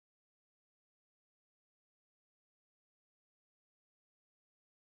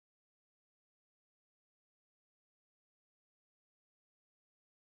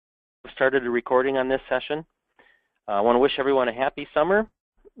started the recording on this session. I want to wish everyone a happy summer,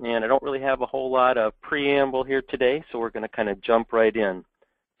 and I don't really have a whole lot of preamble here today, so we're going to kind of jump right in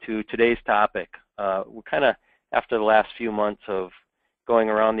to today's topic. We're kind of, after the last few months of going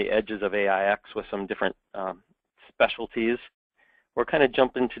around the edges of AIX with some different specialties, we're kind of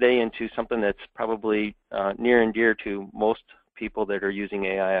jumping today into something that's probably near and dear to most people that are using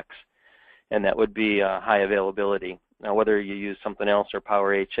AIX, and that would be high availability. Now, whether you use something else or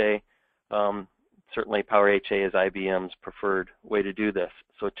PowerHA, certainly PowerHA is IBM's preferred way to do this.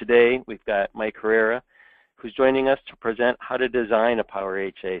 So today we've got Mike Herrera, who's joining us to present how to design a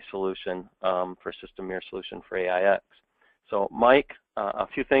PowerHA solution for system mirror solution for AIX. So Mike, a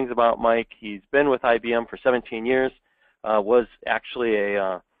few things about Mike. He's been with IBM for 17 years, was actually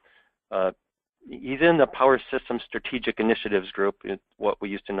he's in the Power Systems Strategic Initiatives Group, what we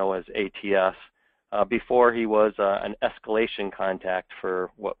used to know as ATS. Before he was an escalation contact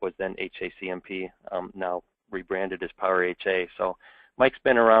for what was then HACMP, now rebranded as PowerHA. So Mike's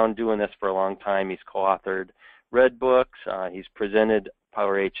been around doing this for a long time. He's co-authored Red Books. He's presented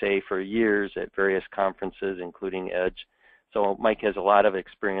PowerHA for years at various conferences, including EDGE. So Mike has a lot of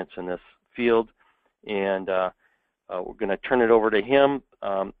experience in this field, and we're going to turn it over to him.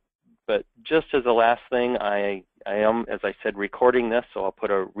 But just as a last thing, I am, as I said, recording this, so I'll put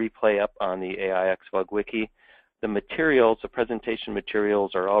a replay up on the AIX Bug Wiki. The materials, the presentation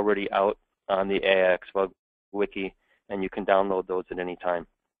materials, are already out on the AIX Bug Wiki, and you can download those at any time.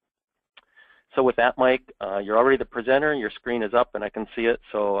 So with that, Mike, you're already the presenter. Your screen is up, and I can see it,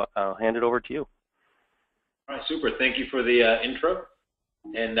 so I'll hand it over to you. All right, super. Thank you for the intro,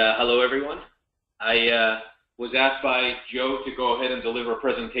 and hello, everyone. I was asked by Joe to go ahead and deliver a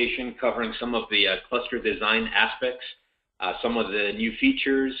presentation covering some of the cluster design aspects, some of the new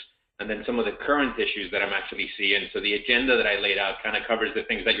features, and then some of the current issues that I'm actually seeing. So the agenda that I laid out kind of covers the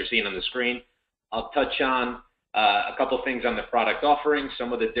things that you're seeing on the screen. I'll touch on a couple things on the product offering,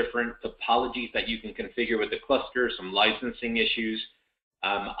 some of the different topologies that you can configure with the cluster, some licensing issues.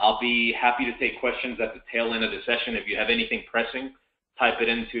 I'll be happy to take questions at the tail end of the session. If you have anything pressing, type it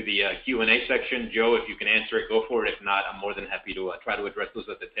into the Q&A section. Joe, if you can answer it, go for it. If not, I'm more than happy to try to address those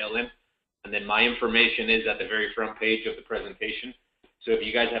at the tail end. And then my information is at the very front page of the presentation. So if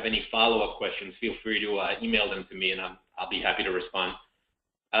you guys have any follow-up questions, feel free to email them to me, and I'll be happy to respond.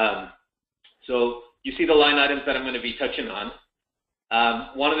 So you see the line items that I'm going to be touching on.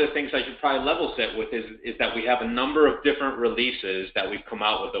 One of the things I should probably level set with is that we have a number of different releases that we've come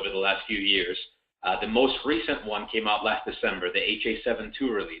out with over the last few years. The most recent one came out last December, the HA7.2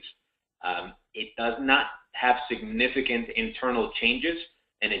 release. It does not have significant internal changes,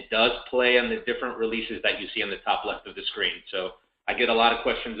 and it does play on the different releases that you see on the top left of the screen. So I get a lot of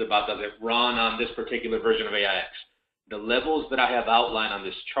questions about, does it run on this particular version of AIX? The levels that I have outlined on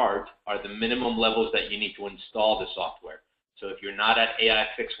this chart are the minimum levels that you need to install the software. So if you're not at AIX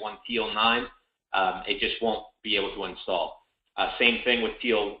 6.1 TL9, it just won't be able to install. Same thing with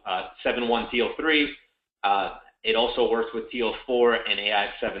 7.1 TL3. It also works with TL4 and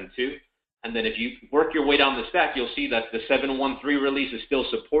AIX 7.2. And then if you work your way down the stack, you'll see that the 7.1.3 release is still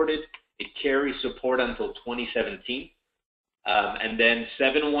supported. It carries support until 2017. And then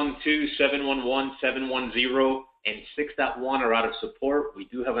 7.1.2, 7.1.1, 7.1.0, and 6.1 are out of support. We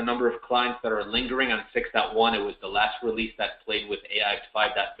do have a number of clients that are lingering on 6.1. It was the last release that played with AIX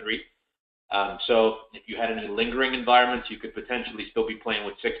 5.3. So if you had any lingering environments, you could potentially still be playing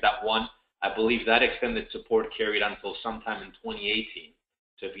with 6.1. I believe that extended support carried until sometime in 2018.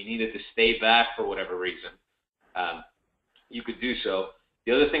 So if you needed to stay back for whatever reason, you could do so.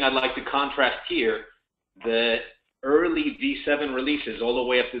 The other thing I'd like to contrast here, the early V7 releases all the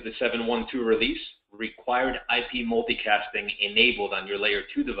way up to the 7.1.2 release required IP multicasting enabled on your layer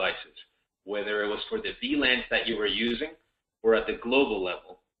 2 devices, whether it was for the VLANs that you were using or at the global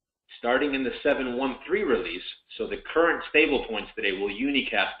level. Starting in the 7.1.3 release, so the current stable points today will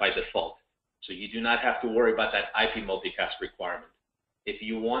unicast by default. So you do not have to worry about that IP multicast requirement. If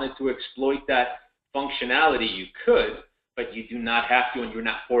you wanted to exploit that functionality, you could, but you do not have to, and you're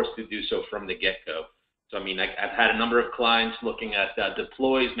not forced to do so from the get-go. So, I mean, I've had a number of clients looking at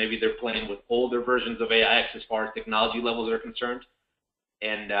deploys. Maybe they're playing with older versions of AIX as far as technology levels are concerned.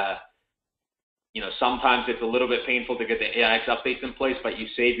 And you know, sometimes it's a little bit painful to get the AIX updates in place, but you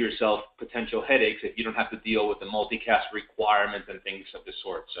save yourself potential headaches if you don't have to deal with the multicast requirements and things of the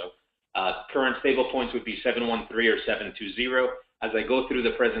sort. So current stable points would be 7.1.3 or 7.2.0. As I go through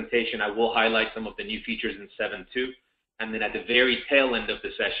the presentation, I will highlight some of the new features in 7.2. And then at the very tail end of the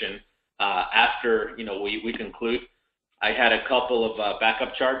session, after we conclude, I had a couple of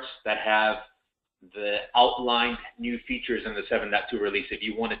backup charts that have the outlined new features in the 7.2 release if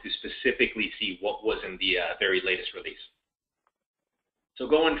you wanted to specifically see what was in the very latest release. So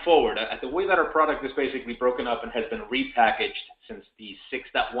going forward, the way that our product is basically broken up and has been repackaged since the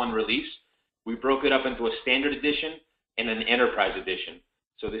 6.1 release, we broke it up into a standard edition and an enterprise edition.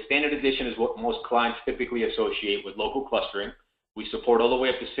 So the standard edition is what most clients typically associate with local clustering. We support all the way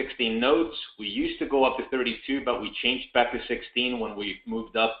up to 16 nodes. We used to go up to 32, but we changed back to 16 when we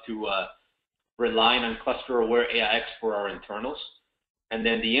moved up to relying on cluster-aware AIX for our internals. And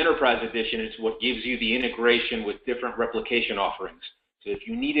then the enterprise edition is what gives you the integration with different replication offerings. So if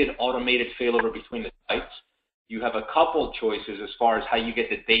you needed automated failover between the sites, you have a couple choices as far as how you get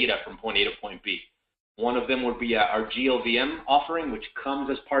the data from point A to point B. One of them would be our GLVM offering, which comes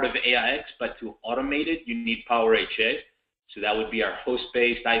as part of AIX, but to automate it, you need PowerHA. So that would be our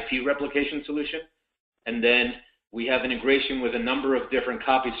host-based IP replication solution. And then we have integration with a number of different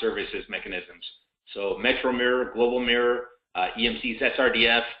copy services mechanisms. So Metro Mirror, Global Mirror, EMC's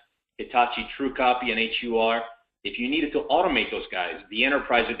SRDF, Hitachi TrueCopy, and HUR. If you needed to automate those guys, the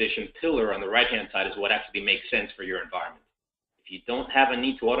Enterprise Edition pillar on the right-hand side is what actually makes sense for your environment. If you don't have a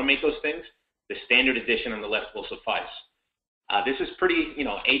need to automate those things, the standard edition on the left will suffice. This is pretty,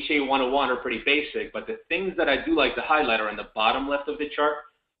 HA 101 are pretty basic, but the things that I do like to highlight are in the bottom left of the chart.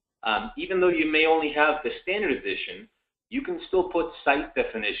 Even though you may only have the standard edition, you can still put site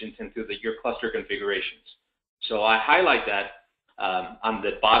definitions into your cluster configurations. So I highlight that on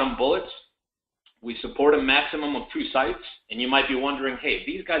the bottom bullets. We support a maximum of 2 sites, and you might be wondering, hey, if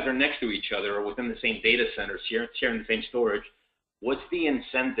these guys are next to each other or within the same data center, sharing the same storage, what's the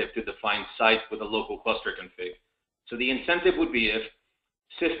incentive to define sites with a local cluster config? So the incentive would be if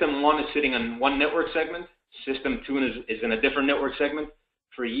system 1 is sitting on one network segment, system 2 is in a different network segment.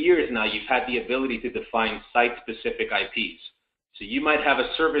 For years now, you've had the ability to define site-specific IPs. So you might have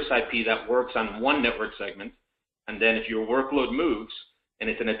a service IP that works on one network segment, and then if your workload moves and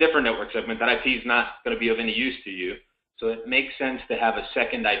it's in a different network segment, that IP is not going to be of any use to you. So it makes sense to have a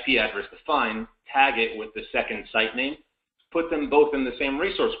second IP address defined, tag it with the second site name, put them both in the same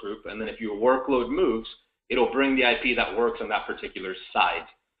resource group, and then if your workload moves, it'll bring the IP that works on that particular side.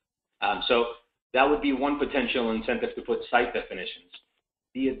 So that would be one potential incentive to put site definitions.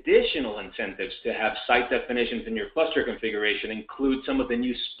 The additional incentives to have site definitions in your cluster configuration include some of the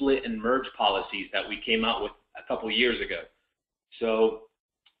new split and merge policies that we came out with a couple years ago. So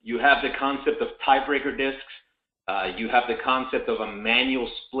you have the concept of tiebreaker disks. You have the concept of a manual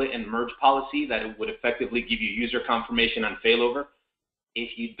split and merge policy that would effectively give you user confirmation on failover.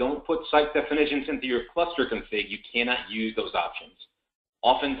 If you don't put site definitions into your cluster config, you cannot use those options.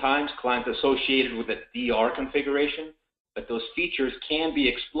 Oftentimes, clients associated with a DR configuration, but those features can be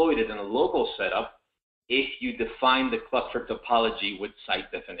exploited in a local setup if you define the cluster topology with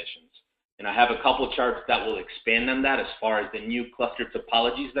site definitions. And I have a couple charts that will expand on that as far as the new cluster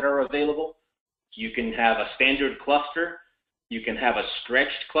topologies that are available. You can have a standard cluster, you can have a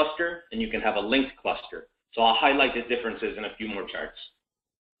stretched cluster, and you can have a linked cluster. So I'll highlight the differences in a few more charts.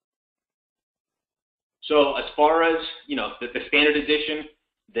 So as far as the standard edition,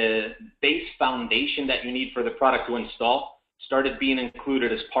 the base foundation that you need for the product to install started being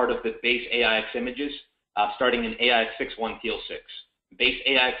included as part of the base AIX images, starting in AIX 6.1 TL6. Base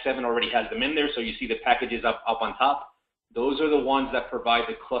AIX 7 already has them in there, so you see the packages up on top. Those are the ones that provide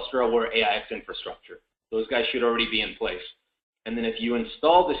the cluster-aware AIX infrastructure. Those guys should already be in place. And then if you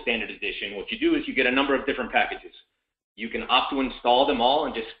install the standard edition, what you do is you get a number of different packages. You can opt to install them all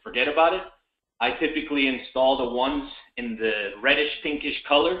and just forget about it. I typically install the ones in the reddish pinkish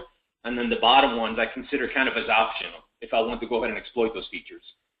color, and then the bottom ones I consider kind of as optional if I want to go ahead and exploit those features.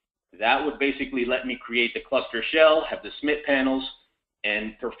 That would basically let me create the cluster shell, have the SMIT panels,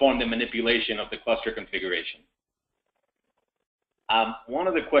 and perform the manipulation of the cluster configuration. One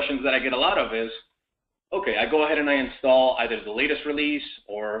of the questions that I get a lot of is, okay, I go ahead and I install either the latest release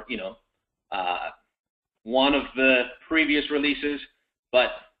or one of the previous releases, but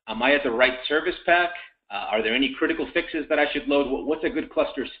am I at the right service pack? Are there any critical fixes that I should load? What's a good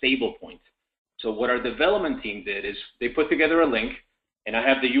cluster stable point? So what our development team did is they put together a link, and I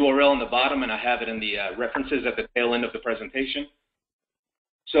have the URL on the bottom, and I have it in the references at the tail end of the presentation.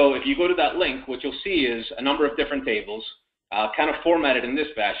 So if you go to that link, what you'll see is a number of different tables, kind of formatted in this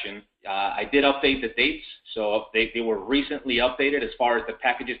fashion. I did update the dates, so they were recently updated as far as the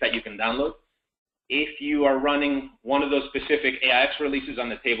packages that you can download. If you are running one of those specific AIX releases on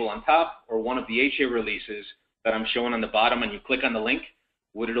the table on top, or one of the HA releases that I'm showing on the bottom, and you click on the link,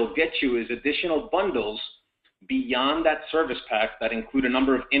 what it'll get you is additional bundles beyond that service pack that include a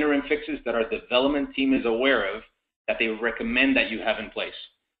number of interim fixes that our development team is aware of that they recommend that you have in place.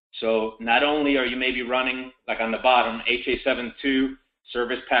 So not only are you maybe running, like on the bottom, HA72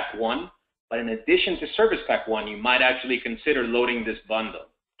 Service Pack 1, but in addition to Service Pack 1, you might actually consider loading this bundle.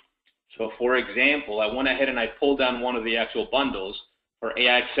 So for example, I went ahead and I pulled down one of the actual bundles for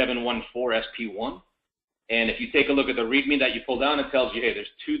AIX714 SP1. And if you take a look at the README that you pull down, it tells you, hey, there's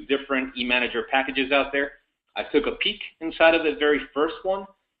 2 different eManager packages out there. I took a peek inside of the very first one,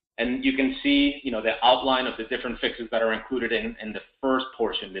 and you can see, the outline of the different fixes that are included in the first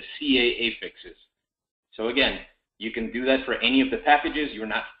portion, the CAA fixes. So again, you can do that for any of the packages. You're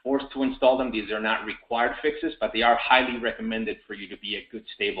not forced to install them. These are not required fixes, but they are highly recommended for you to be at good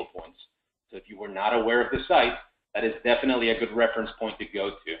stable points. So if you were not aware of the site, that is definitely a good reference point to go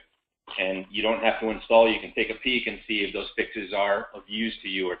to. And you don't have to install. You can take a peek and see if those fixes are of use to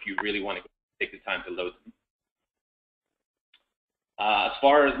you, or if you really want to take the time to load them. As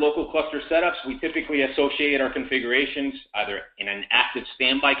far as local cluster setups, we typically associate our configurations either in an active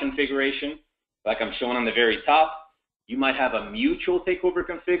standby configuration, like I'm showing on the very top. You might have a mutual takeover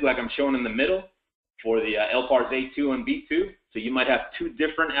config, like I'm showing in the middle, for the LPARS A2 and B2. So you might have 2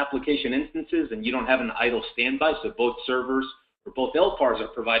 different application instances, and you don't have an idle standby, so both servers or both LPARs are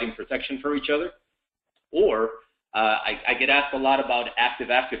providing protection for each other. Or I get asked a lot about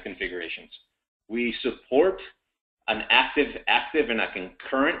active-active configurations. We support an active-active in a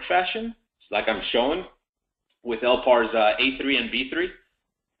concurrent fashion, like I'm showing with LPARS A3 and B3.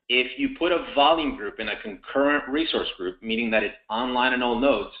 If you put a volume group in a concurrent resource group, meaning that it's online and all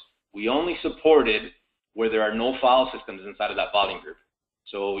nodes, we only supported where there are no file systems inside of that volume group.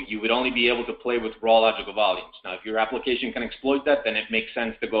 So you would only be able to play with raw logical volumes. Now, if your application can exploit that, then it makes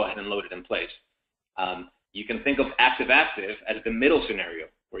sense to go ahead and load it in place. You can think of active-active as the middle scenario,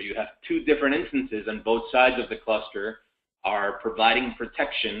 where you have 2 different instances on both sides of the cluster are providing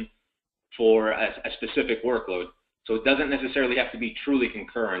protection for a specific workload. So it doesn't necessarily have to be truly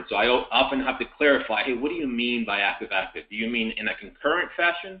concurrent. So I often have to clarify, hey, what do you mean by active-active? Do you mean in a concurrent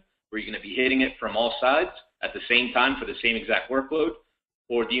fashion, where you're going to be hitting it from all sides at the same time for the same exact workload?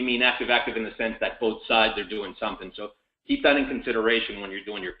 Or do you mean active-active in the sense that both sides are doing something? So keep that in consideration when you're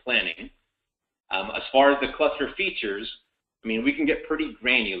doing your planning. As far as the cluster features, we can get pretty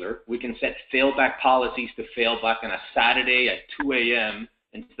granular. We can set failback policies to fail back on a Saturday at 2 a.m.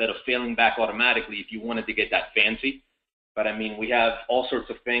 instead of failing back automatically if you wanted to get that fancy. But we have all sorts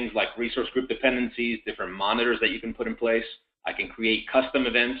of things like resource group dependencies, different monitors that you can put in place. I can create custom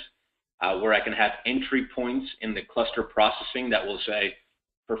events where I can have entry points in the cluster processing that will say,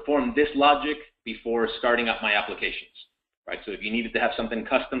 perform this logic before starting up my applications, right? So if you needed to have something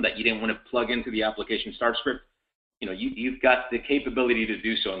custom that you didn't want to plug into the application start script, you've got the capability to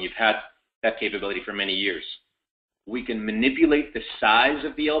do so, and you've had that capability for many years. We can manipulate the size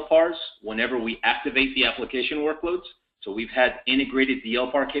of the LPARs whenever we activate the application workloads. So we've had integrated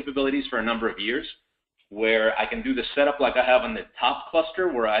DLPAR capabilities for a number of years, where I can do the setup like I have on the top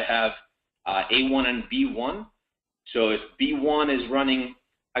cluster, where I have A1 and B1. So if B1 is running,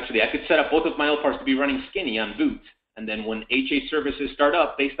 actually I could set up both of my LPARs to be running skinny on boot. And then when HA services start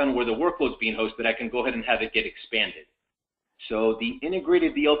up, based on where the workload's being hosted, I can go ahead and have it get expanded. So the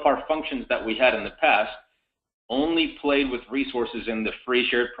integrated DLPAR functions that we had in the past only played with resources in the free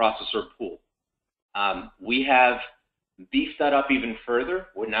shared processor pool. We have beefed that up even further,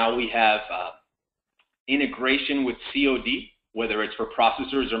 where now we have integration with COD, whether it's for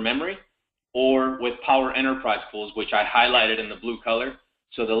processors or memory, or with Power Enterprise pools, which I highlighted in the blue color.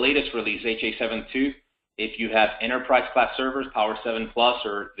 So the latest release, HA7.2, if you have enterprise class servers, Power 7 Plus,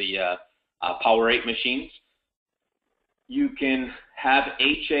 or the Power 8 machines, you can have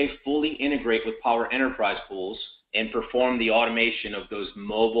HA fully integrate with Power Enterprise pools and perform the automation of those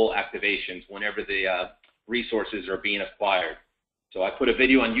mobile activations whenever the resources are being acquired. So I put a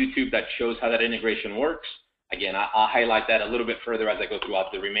video on YouTube that shows how that integration works. Again, I'll highlight that a little bit further as I go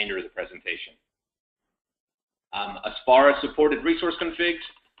throughout the remainder of the presentation. As far as supported resource configs,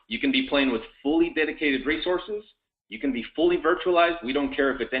 you can be playing with fully dedicated resources. You can be fully virtualized. We don't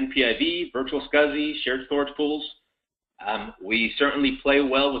care if it's NPIV, virtual SCSI, shared storage pools. We certainly play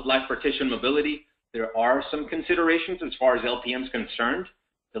well with live partition mobility. There are some considerations as far as LPM is concerned.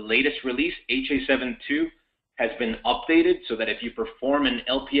 The latest release, HA7.2, has been updated so that if you perform an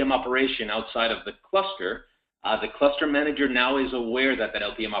LPM operation outside of the cluster manager now is aware that that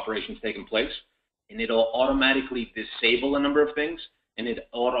LPM operation is taking place, and it'll automatically disable a number of things, and it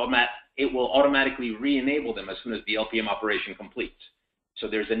will automatically re-enable them as soon as the LPM operation completes. So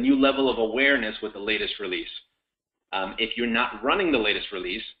there's a new level of awareness with the latest release. If you're not running the latest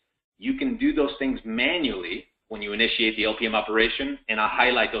release, you can do those things manually when you initiate the LPM operation, and I'll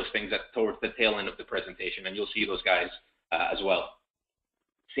highlight those things towards the tail end of the presentation, and you'll see those guys as well.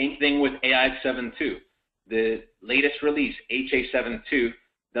 Same thing with AIX 7.2. The latest release, HA 7.2,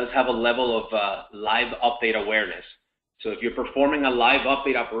 does have a level of live update awareness. So if you're performing a live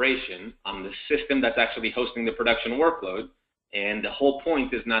update operation on the system that's actually hosting the production workload, and the whole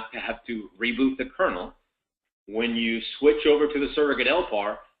point is not to have to reboot the kernel, when you switch over to the surrogate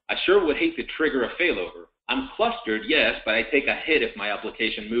LPAR, I sure would hate to trigger a failover. I'm clustered, yes, but I take a hit if my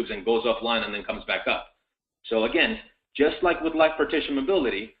application moves and goes offline and then comes back up. So again, just like with live partition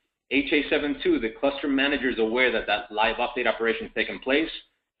mobility, HA 7.2, the cluster manager is aware that that live update operation is taking place.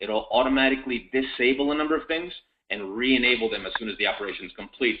 It'll automatically disable a number of things and re-enable them as soon as the operation is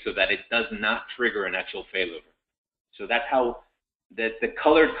complete so that it does not trigger an actual failover. So that's how the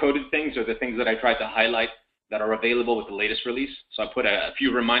colored coded things are the things that I tried to highlight that are available with the latest release. So I put a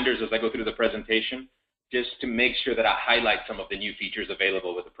few reminders as I go through the presentation just to make sure that I highlight some of the new features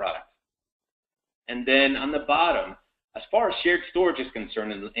available with the product. And then on the bottom, as far as shared storage is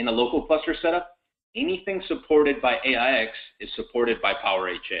concerned in a local cluster setup, anything supported by AIX is supported by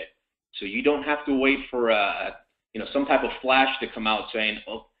PowerHA. So you don't have to wait for some type of flash to come out saying,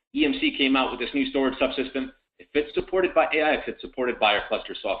 oh, EMC came out with this new storage subsystem. If it's supported by AIX, it's supported by our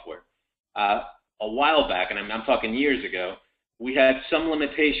cluster software. A while back, and I'm talking years ago, we had some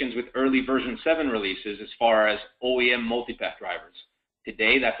limitations with early version 7 releases as far as OEM multipath drivers.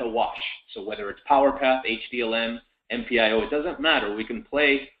 Today, that's a wash. So whether it's PowerPath, HDLM, MPIO, it doesn't matter. We can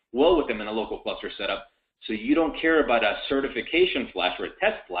play well with them in a local cluster setup. So you don't care about a certification flash or a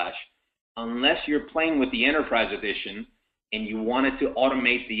test flash unless you're playing with the Enterprise Edition and you wanted to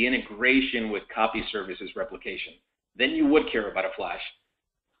automate the integration with copy services replication. Then you would care about a flash.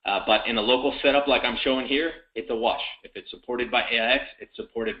 But in a local setup like I'm showing here, it's a wash. If it's supported by AIX, it's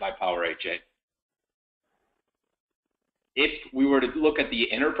supported by PowerHA. If we were to look at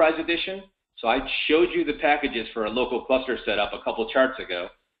the Enterprise Edition, so I showed you the packages for a local cluster setup a couple charts ago.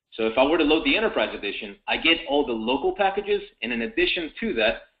 So if I were to load the Enterprise Edition, I get all the local packages, and in addition to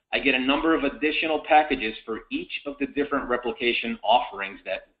that, I get a number of additional packages for each of the different replication offerings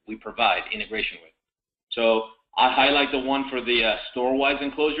that we provide integration with. So I highlight the one for the store-wise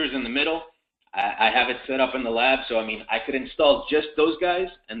enclosures in the middle. I have it set up in the lab, so I could install just those guys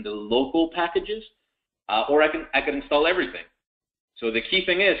and the local packages, or I could install everything. So the key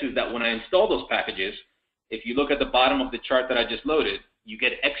thing is that when I install those packages, if you look at the bottom of the chart that I just loaded, you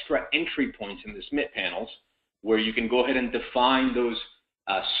get extra entry points in the SMIT panels where you can go ahead and define those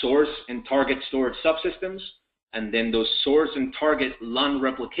source and target storage subsystems, and then those source and target LUN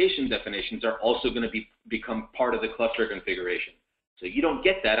replication definitions are also going to become part of the cluster configuration. So you don't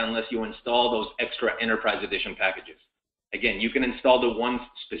get that unless you install those extra Enterprise Edition packages. Again, you can install the ones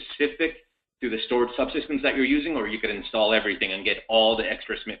specific to the storage subsystems that you're using, or you could install everything and get all the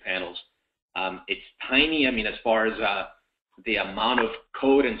extra SMIT panels. It's tiny, as far as the amount of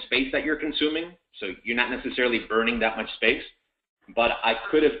code and space that you're consuming, so you're not necessarily burning that much space. But I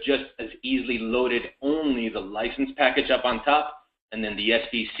could have just as easily loaded only the license package up on top and then the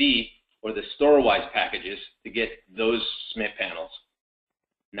SVC or the store-wise packages to get those SMIT panels.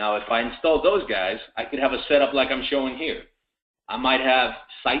 Now, if I install those guys, I could have a setup like I'm showing here. I might have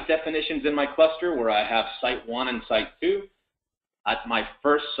site definitions in my cluster where I have site 1 and site 2. At my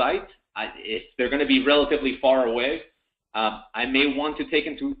first site, if they're going to be relatively far away, I may want to take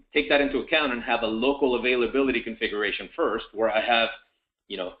that into account and have a local availability configuration first, where I have,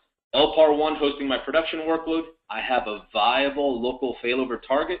 LPAR 1 hosting my production workload. I have a viable local failover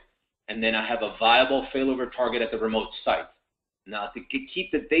target, and then I have a viable failover target at the remote site. Now, to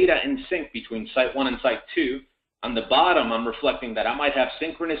keep the data in sync between site 1 and site 2, on the bottom, I'm reflecting that I might have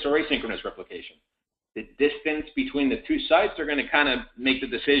synchronous or asynchronous replication. The distance between the two sites are going to kind of make the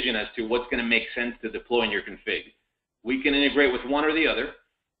decision as to what's going to make sense to deploy in your config. We can integrate with one or the other,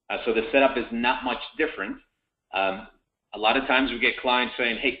 so the setup is not much different. A lot of times we get clients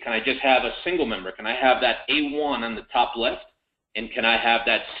saying, hey, can I just have a single member? Can I have that A1 on the top left, and can I have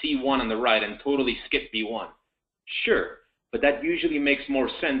that C1 on the right and totally skip B1? Sure, but that usually makes more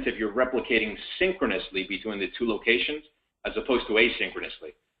sense if you're replicating synchronously between the two locations as opposed to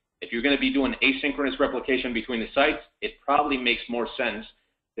asynchronously. If you're going to be doing asynchronous replication between the sites, it probably makes more sense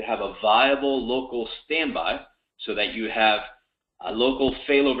to have a viable local standby so that you have a local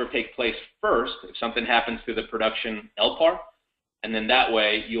failover take place first if something happens to the production LPAR, and then that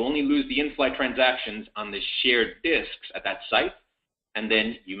way you only lose the in-flight transactions on the shared disks at that site, and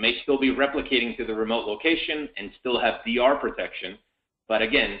then you may still be replicating to the remote location and still have DR protection. But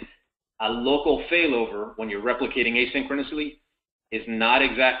again, a local failover when you're replicating asynchronously is not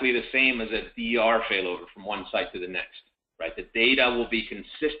exactly the same as a DR failover from one site to the next. Right? The data will be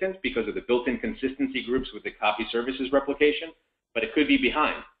consistent because of the built-in consistency groups with the copy services replication, but it could be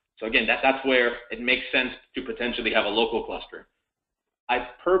behind. So again, that's where it makes sense to potentially have a local cluster. I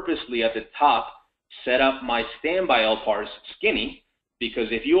purposely at the top set up my standby LPARs skinny, because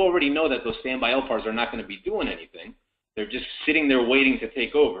if you already know that those standby LPARs are not going to be doing anything, they're just sitting there waiting to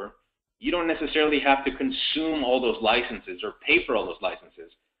take over, you don't necessarily have to consume all those licenses or pay for all those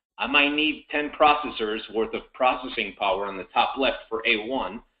licenses. I might need 10 processors worth of processing power on the top left for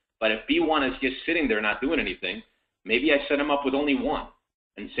A1, but if B1 is just sitting there not doing anything, maybe I set them up with only one.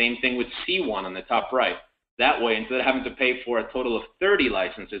 And same thing with C1 on the top right. That way, instead of having to pay for a total of 30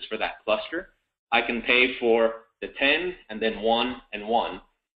 licenses for that cluster, I can pay for the 10 and then 1 and 1,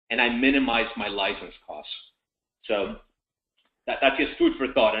 and I minimize my license costs. So that's just food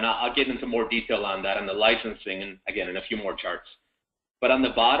for thought, and I'll get into more detail on that, on the licensing, and again, in a few more charts. But on the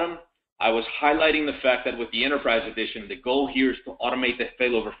bottom, I was highlighting the fact that with the Enterprise Edition, the goal here is to automate the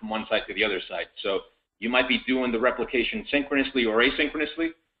failover from one side to the other side. So you might be doing the replication synchronously or asynchronously.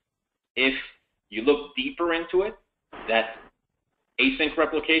 If you look deeper into it, that async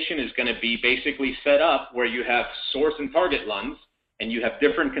replication is going to be basically set up where you have source and target LUNs, and you have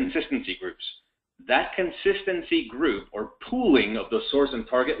different consistency groups. That consistency group, or pooling of the source and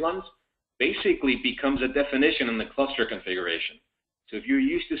target LUNs, basically becomes a definition in the cluster configuration. So if you're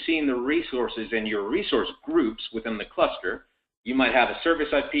used to seeing the resources in your resource groups within the cluster, you might have a service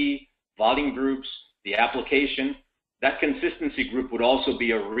IP, volume groups, the application. That consistency group would also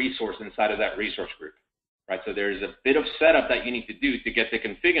be a resource inside of that resource group, right? So there's a bit of setup that you need to do to get the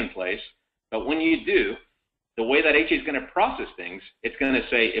config in place. But when you do, the way that HA is going to process things, it's going to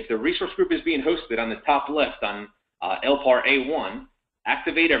say if the resource group is being hosted on the top left on LPAR A1,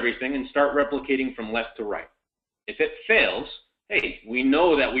 activate everything and start replicating from left to right. If it fails, hey, we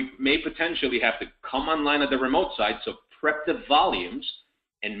know that we may potentially have to come online at the remote side, so prep the volumes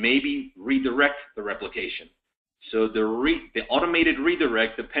and maybe redirect the replication. So the automated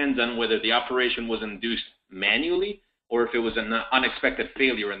redirect depends on whether the operation was induced manually or if it was an unexpected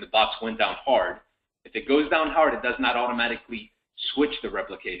failure and the box went down hard. If it goes down hard, it does not automatically switch the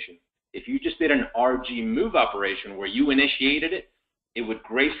replication. If you just did an RG move operation where you initiated it, it would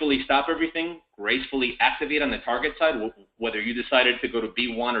gracefully stop everything, gracefully activate on the target side, whether you decided to go to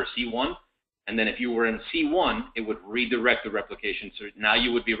B1 or C1. And then if you were in C1, it would redirect the replication. So now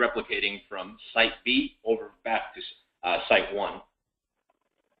you would be replicating from site B over back to site 1.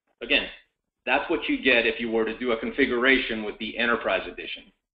 Again, that's what you get if you were to do a configuration with the Enterprise Edition.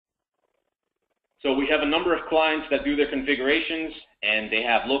 So we have a number of clients that do their configurations, and they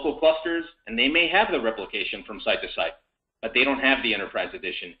have local clusters, and they may have the replication from site to site, but they don't have the Enterprise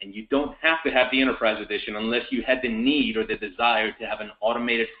Edition. And you don't have to have the Enterprise Edition unless you had the need or the desire to have an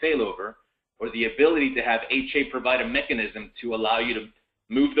automated failover or the ability to have HA provide a mechanism to allow you to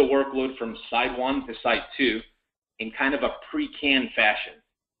move the workload from site 1 to site 2 in kind of a pre-canned fashion,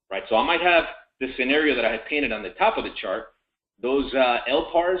 right? So I might have the scenario that I had painted on the top of the chart. Those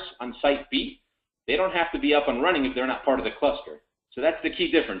LPARs on site B, they don't have to be up and running if they're not part of the cluster. So that's the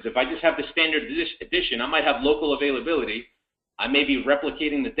key difference. If I just have the standard edition, I might have local availability. I may be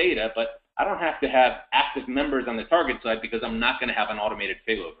replicating the data, but I don't have to have active members on the target side because I'm not going to have an automated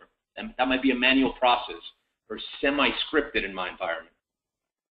failover. And that might be a manual process or semi-scripted in my environment.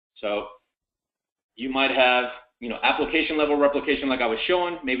 So you might have, application level replication like I was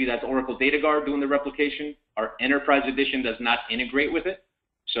showing. Maybe that's Oracle Data Guard doing the replication. Our Enterprise Edition does not integrate with it,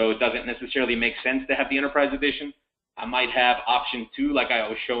 so it doesn't necessarily make sense to have the Enterprise Edition. I might have option 2, like I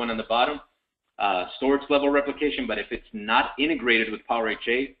was showing on the bottom, storage level replication, but if it's not integrated with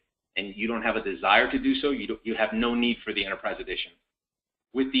PowerHA and you don't have a desire to do so, you have no need for the Enterprise Edition.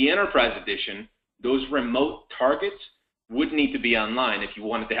 With the Enterprise Edition, those remote targets would need to be online if you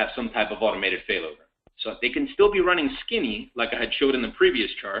wanted to have some type of automated failover. So they can still be running skinny, like I had showed in the previous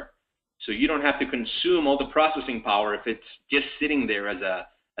chart, so you don't have to consume all the processing power if it's just sitting there as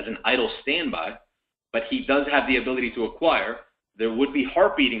an idle standby. But he does have the ability to acquire. There would be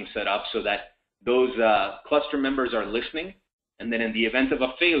heartbeating set up so that those cluster members are listening. And then in the event of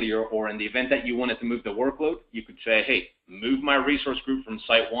a failure or in the event that you wanted to move the workload, you could say, hey, move my resource group from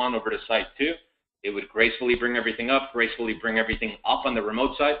site 1 over to site 2. It would gracefully bring everything up, gracefully bring everything up on the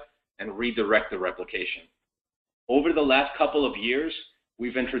remote side, and redirect the replication. Over the last couple of years,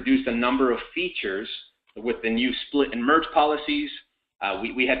 we've introduced a number of features with the new split and merge policies.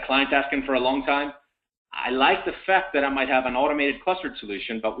 We had clients asking for a long time. I like the fact that I might have an automated clustered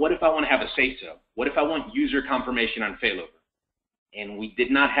solution, but what if I want to have a say-so? What if I want user confirmation on failover? And we did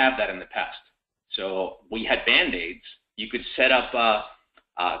not have that in the past. So we had Band-Aids. You could set up,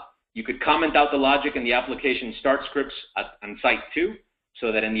 you could comment out the logic in the application start scripts on site 2,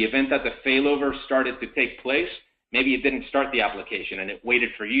 so that in the event that the failover started to take place, maybe it didn't start the application and it waited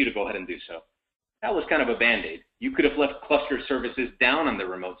for you to go ahead and do so. That was kind of a Band-Aid. You could have left cluster services down on the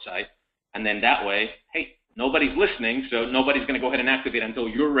remote site, and then that way, hey, nobody's listening, so nobody's going to go ahead and activate until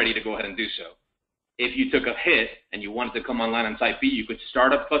you're ready to go ahead and do so. If you took a hit and you wanted to come online on site B, you could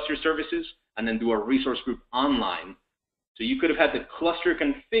start up cluster services and then do a resource group online. So you could have had the cluster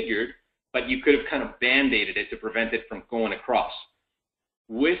configured, but you could have kind of Band-Aided it to prevent it from going across.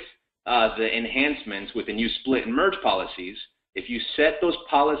 With the enhancements with the new split and merge policies, if you set those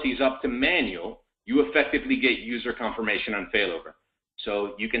policies up to manual, you effectively get user confirmation on failover.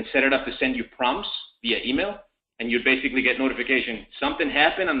 So you can set it up to send you prompts via email, and you'd basically get notification, something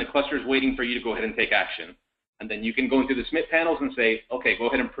happened and the cluster is waiting for you to go ahead and take action. And then you can go into the SMIT panels and say, okay, go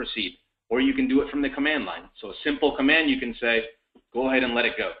ahead and proceed. Or you can do it from the command line. So a simple command, you can say, go ahead and let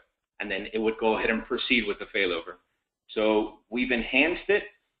it go. And then it would go ahead and proceed with the failover. So we've enhanced it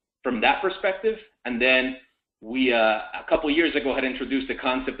from that perspective. And then we, a couple years ago, had introduced the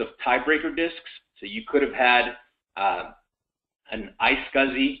concept of tiebreaker disks. So you could have had an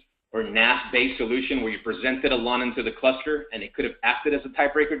iSCSI or NAS-based solution where you presented a LUN into the cluster and it could have acted as a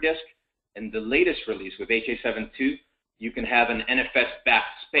tiebreaker disk. In the latest release with HA7.2, you can have an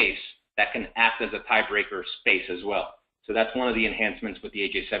NFS-backed space that can act as a tiebreaker space as well. So that's one of the enhancements with the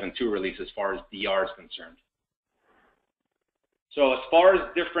HA7.2 release as far as DR is concerned. So as far as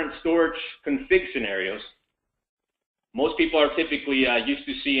different storage config scenarios, most people are typically used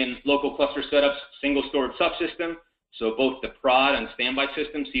to seeing local cluster setups, single storage subsystem. So both the prod and standby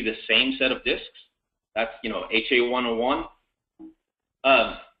systems see the same set of disks. That's, HA101.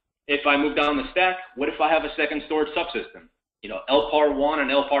 If I move down the stack, what if I have a second storage subsystem? LPAR1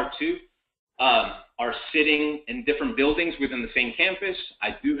 and LPAR2 are sitting in different buildings within the same campus.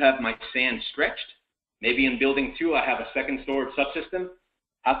 I do have my SAN stretched. Maybe in building 2, I have a second storage subsystem.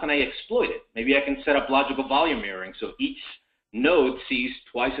 How can I exploit it? Maybe I can set up logical volume mirroring so each node sees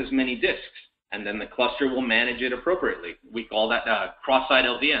twice as many disks, and then the cluster will manage it appropriately. We call that cross-site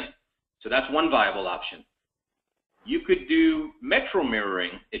LVM. So that's one viable option. You could do metro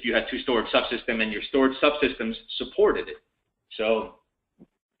mirroring if you had 2 storage subsystems and your storage subsystems supported it. So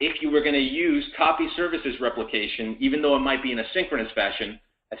if you were going to use copy services replication, even though it might be in a synchronous fashion,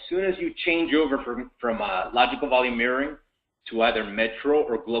 as soon as you change over from logical volume mirroring to either metro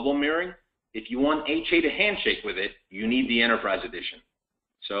or global mirroring, if you want HA to handshake with it, you need the Enterprise Edition.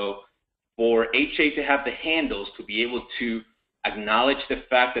 So for HA to have the handles to be able to acknowledge the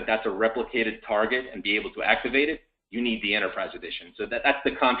fact that that's a replicated target and be able to activate it, you need the Enterprise Edition. So that's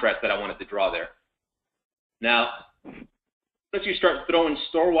the contrast that I wanted to draw there. Now, once you start throwing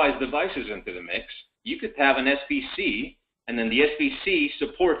store-wise devices into the mix, you could have an SVC, and then the SVC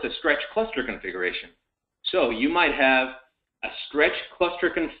supports a stretch cluster configuration. So you might have a stretch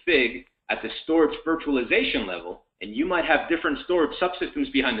cluster config at the storage virtualization level, and you might have different storage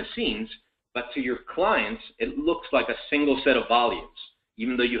subsystems behind the scenes, but to your clients, it looks like a single set of volumes,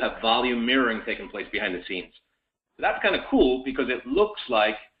 even though you have volume mirroring taking place behind the scenes. So that's kind of cool because it looks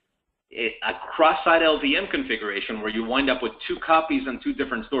like a cross-site LVM configuration where you wind up with 2 copies on 2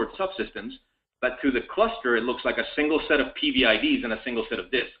 different storage subsystems, but to the cluster, it looks like a single set of PVIDs and a single set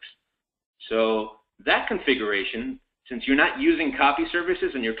of disks. So that configuration, since you're not using copy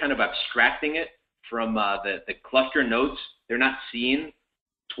services and you're kind of abstracting it from the cluster nodes, they're not seeing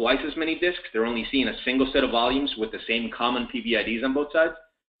twice as many disks. They're only seeing a single set of volumes with the same common PVIDs on both sides.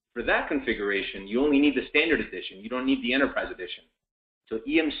 For that configuration, you only need the standard edition. You don't need the Enterprise Edition. So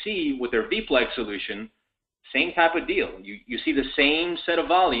EMC, with their vPlex solution, same type of deal. You see the same set of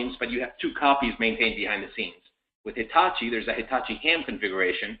volumes, but you have 2 copies maintained behind the scenes. With Hitachi, there's a Hitachi ham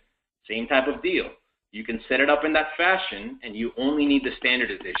configuration, same type of deal. You can set it up in that fashion, and you only need the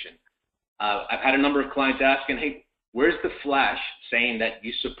standard edition. I've had a number of clients asking, hey, where's the flash saying that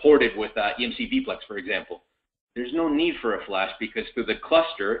you supported with EMC vPlex, for example? There's no need for a flash because through the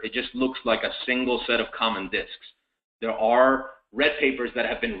cluster, it just looks like a single set of common disks. There are red papers that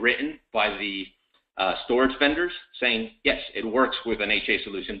have been written by the storage vendors saying, yes, it works with an HA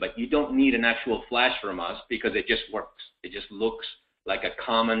solution, but you don't need an actual flash from us because it just works. It just looks like a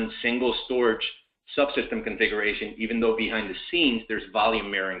common single storage subsystem configuration, even though behind the scenes, there's volume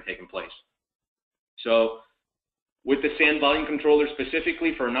mirroring taking place. So with the SAN volume controller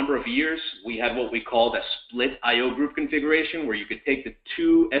specifically, for a number of years, we had what we called a split I/O group configuration where you could take the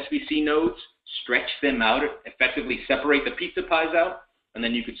 2 SVC nodes, stretch them out, effectively separate the pizza pies out, and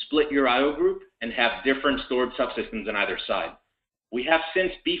then you could split your I/O group and have different storage subsystems on either side. We have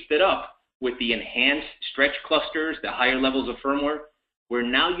since beefed it up with the enhanced stretch clusters, the higher levels of firmware, where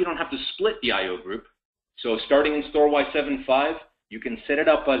now you don't have to split the I/O group. So starting in StoreWise 7.5, you can set it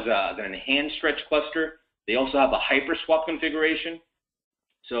up as an enhanced stretch cluster They also have a hyperswap configuration.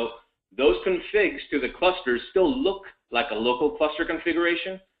 So those configs to the clusters still look like a local cluster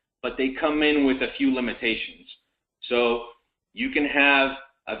configuration, but they come in with a few limitations. So you can have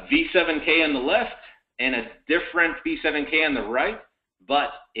a V7K on the left and a different V7K on the right, but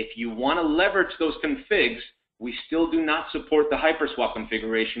if you want to leverage those configs, we still do not support the hyperswap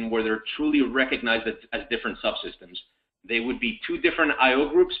configuration where they're truly recognized as different subsystems. They would be two different I/O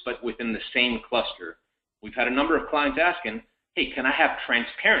groups, but within the same cluster. We've had a number of clients asking, hey, can I have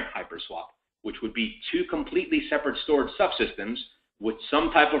transparent hyperswap, which would be two completely separate storage subsystems with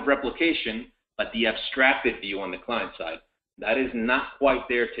some type of replication, but the abstracted view on the client side. That is not quite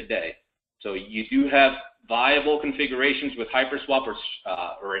there today. So you do have viable configurations with hyperswap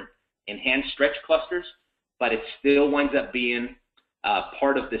or enhanced stretch clusters, but it still winds up being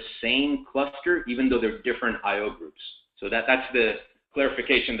part of the same cluster, even though they're different I/O groups. So that's the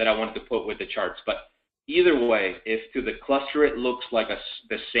clarification that I wanted to put with the charts. But either way, if to the cluster it looks like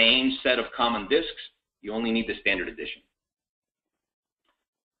the same set of common disks, you only need the standard edition.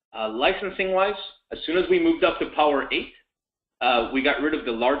 Licensing-wise, as soon as we moved up to PowerHA, we got rid of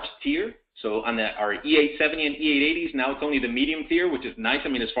the large tier. So on our E870 and E880s, now it's only the medium tier, which is nice, I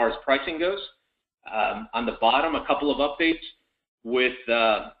mean, as far as pricing goes. On the bottom, a couple of updates. With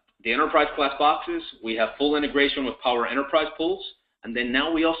the enterprise class boxes, we have full integration with Power Enterprise pools. And then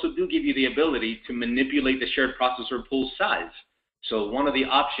now we also do give you the ability to manipulate the shared processor pool size. So one of the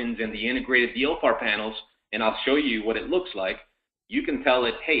options in the integrated DLPAR panels, and I'll show you what it looks like, you can tell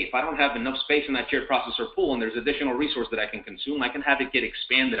it, hey, if I don't have enough space in that shared processor pool and there's additional resource that I can consume, I can have it get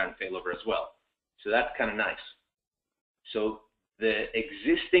expanded on failover as well. So that's kind of nice. So the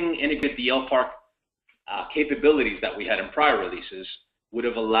existing integrated DLPAR capabilities that we had in prior releases would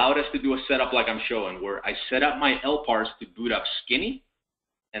have allowed us to do a setup like I'm showing, where I set up my LPARs to boot up skinny,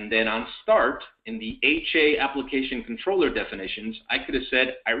 and then on start, in the HA application controller definitions, I could have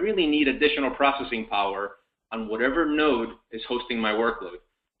said, I really need additional processing power on whatever node is hosting my workload.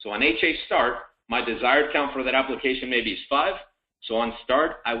 So on HA start, my desired count for that application maybe is 5. So on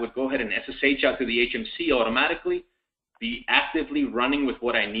start, I would go ahead and SSH out to the HMC automatically, be actively running with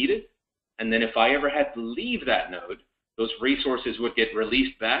what I needed, and then if I ever had to leave that node, those resources would get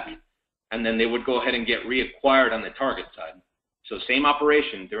released back, and then they would go ahead and get reacquired on the target side. So same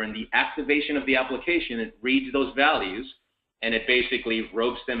operation. During the activation of the application, it reads those values, and it basically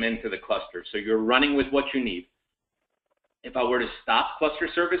ropes them into the cluster. So you're running with what you need. If I were to stop cluster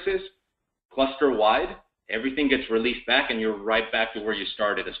services, cluster-wide, everything gets released back, and you're right back to where you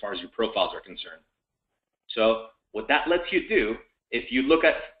started as far as your profiles are concerned. So what that lets you do, if you look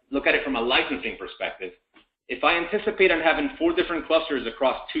at it from a licensing perspective, if I anticipate I'm having 4 different clusters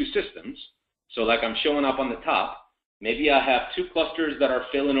across 2 systems, so like I'm showing up on the top, maybe I have 2 clusters that are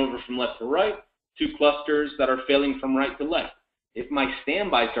failing over from left to right, 2 clusters that are failing from right to left. If my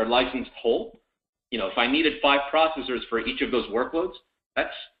standbys are licensed whole, if I needed 5 processors for each of those workloads,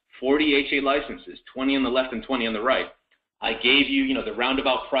 that's 40 HA licenses, 20 on the left and 20 on the right. I gave you, the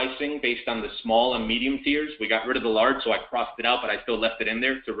roundabout pricing based on the small and medium tiers. We got rid of the large, so I crossed it out, but I still left it in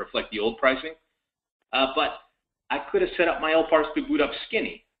there to reflect the old pricing. But I could have set up my LPARs to boot up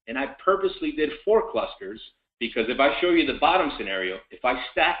skinny, and I purposely did 4 clusters, because if I show you the bottom scenario, if I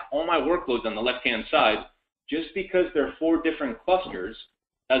stack all my workloads on the left-hand side, just because they're 4 different clusters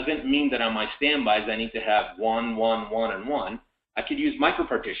doesn't mean that on my standbys I need to have 1, 1, 1, and 1. I could use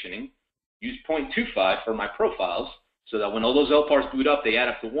micro-partitioning, use 0.25 for my profiles, so that when all those LPARs boot up, they add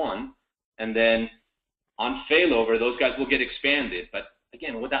up to 1, and then on failover, those guys will get expanded. But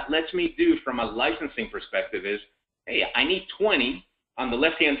again, what that lets me do from a licensing perspective is, hey, I need 20 on the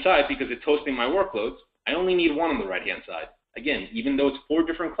left-hand side because it's hosting my workloads. I only need 1 on the right-hand side. Again, even though it's 4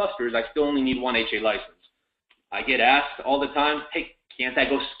 different clusters, I still only need 1 HA license. I get asked all the time, hey, can't I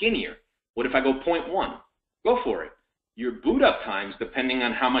go skinnier? What if I go 0.1? Go for it. Your boot up times, depending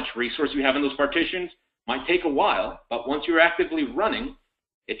on how much resource you have in those partitions, might take a while, but once you're actively running,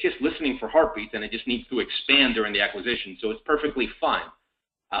 it's just listening for heartbeats, and it just needs to expand during the acquisition, so it's perfectly fine.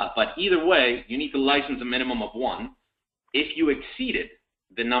 But either way, you need to license a minimum of 1 if you exceeded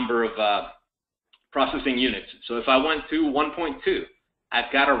the number of processing units. So if I went to 1.2,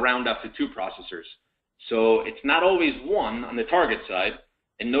 I've got to round up to 2 processors. So it's not always 1 on the target side.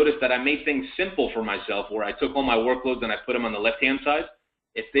 And notice that I made things simple for myself, where I took all my workloads and I put them on the left-hand side.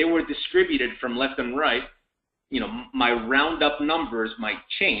 If they were distributed from left and right, my round-up numbers might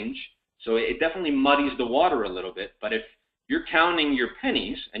change. So it definitely muddies the water a little bit. But if you're counting your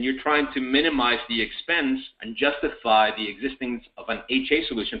pennies and you're trying to minimize the expense and justify the existence of an HA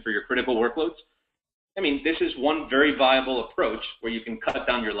solution for your critical workloads, this is one very viable approach where you can cut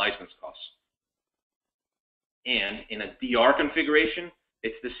down your license costs. And in a DR configuration,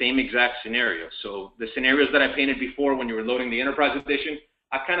 it's the same exact scenario. So the scenarios that I painted before when you were loading the Enterprise Edition,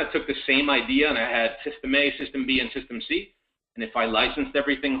 I kind of took the same idea and I had System A, System B, and System C. And if I licensed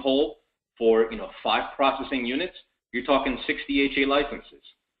everything whole for 5 processing units, you're talking 60 HA licenses.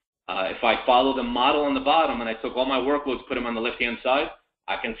 If I follow the model on the bottom and I took all my workloads, put them on the left-hand side,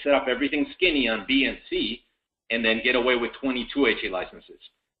 I can set up everything skinny on B and C and then get away with 22 HA licenses.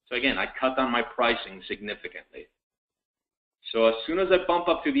 So again, I cut down my pricing significantly. So as soon as I bump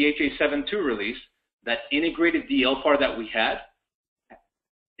up to the HA7.2 release, that integrated DLPAR that we had,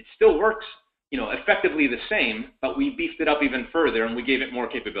 it still works, effectively the same, but we beefed it up even further and we gave it more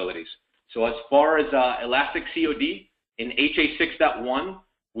capabilities. So as far as Elastic COD, in HA6.1,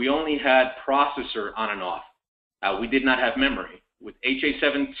 we only had processor on and off. We did not have memory. With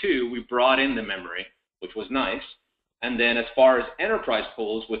HA7.2, we brought in the memory, which was nice. And then as far as enterprise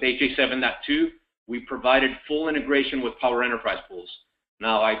pools, with HA7.2, we provided full integration with Power Enterprise pools.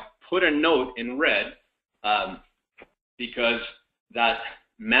 Now, I put a note in red because that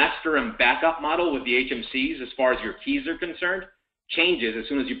master and backup model with the HMCs, as far as your keys are concerned, changes as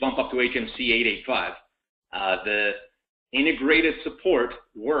soon as you bump up to HMC 885. The integrated support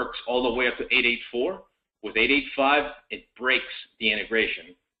works all the way up to 884. With 885, it breaks the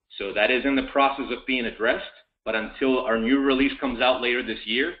integration. So that is in the process of being addressed, but until our new release comes out later this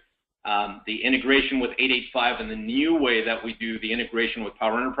year, the integration with 885 and the new way that we do the integration with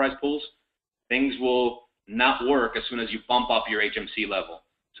Power Enterprise pools, things will not work as soon as you bump up your HMC level.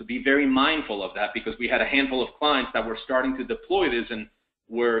 So be very mindful of that, because we had a handful of clients that were starting to deploy this and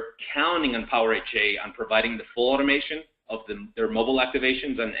were counting on PowerHA on providing the full automation of their mobile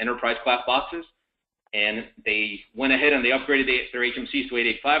activations and enterprise class boxes. And they went ahead and they upgraded their HMCs to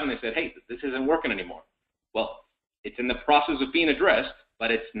 885, and they said, hey, this isn't working anymore. Well, it's in the process of being addressed,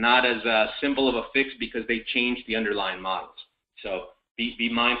 but it's not as simple of a fix because they changed the underlying models. So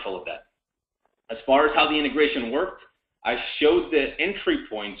be mindful of that. As far as how the integration worked, I showed the entry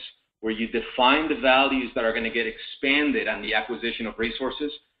points where you define the values that are going to get expanded on the acquisition of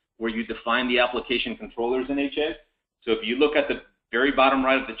resources, where you define the application controllers in HA. So if you look at the very bottom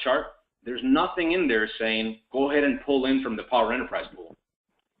right of the chart, there's nothing in there saying, go ahead and pull in from the Power Enterprise pool.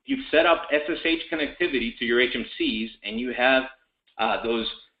 If you've set up SSH connectivity to your HMCs and you have those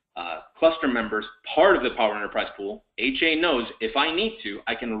cluster members part of the Power Enterprise pool, HA knows if I need to,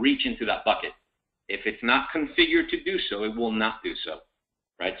 I can reach into that bucket. If it's not configured to do so, it will not do so,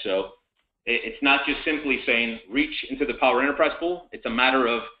 right? So it's not just simply saying reach into the Power Enterprise pool. It's a matter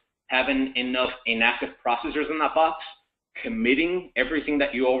of having enough inactive processors in that box, committing everything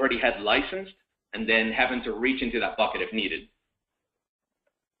that you already had licensed, and then having to reach into that bucket if needed.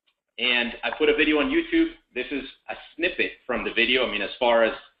 And I put a video on YouTube. This is a snippet from the video. I mean, as far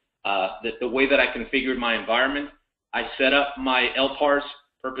as the way that I configured my environment, I set up my LPARs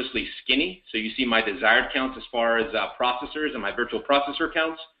purposely skinny. So you see my desired counts as far as processors and my virtual processor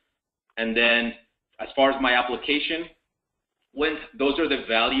counts. And then as far as my application went, those are the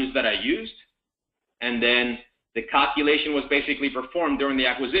values that I used. And then the calculation was basically performed during the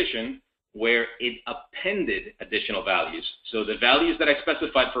acquisition, where it appended additional values. So the values that I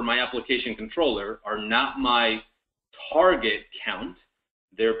specified for my application controller are not my target count.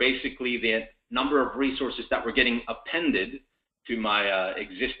 They're basically the number of resources that were getting appended to my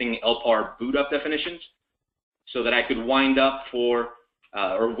existing LPAR boot up definitions, so that I could wind up for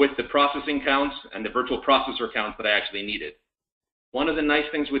or with the processing counts and the virtual processor counts that I actually needed. One of the nice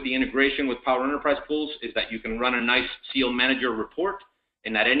things with the integration with Power Enterprise pools is that you can run a nice seal manager report,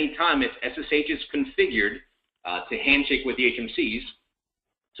 and at any time, if SSH is configured to handshake with the HMCs,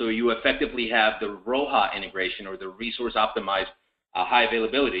 so you effectively have the ROHA integration, or the resource optimized high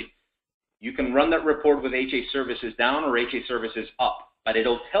availability, you can run that report with HA services down or HA services up, but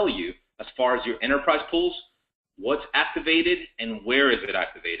it'll tell you, as far as your enterprise pools, what's activated and where is it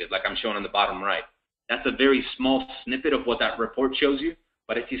activated, like I'm showing on the bottom right. That's a very small snippet of what that report shows you,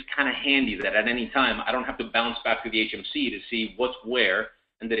 but it's just kind of handy that at any time I don't have to bounce back to the HMC to see what's where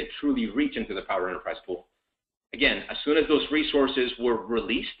and that it truly reach into the Power Enterprise pool. Again, as soon as those resources were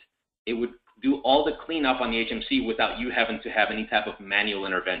released, it would do all the cleanup on the HMC without you having to have any type of manual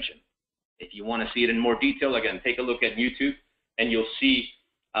intervention. If you want to see it in more detail, again, take a look at YouTube, and you'll see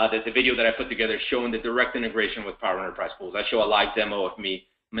that the video that I put together showing the direct integration with Power Enterprise pools. I show a live demo of me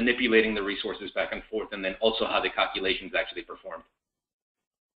manipulating the resources back and forth, and then also how the calculations actually performed.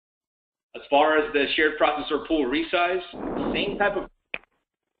 As far as the shared processor pool resize, same type of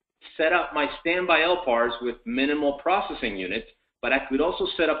set up my standby LPARs with minimal processing units, but I could also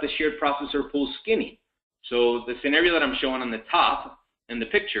set up the shared processor pool skinny. So the scenario that I'm showing on the top in the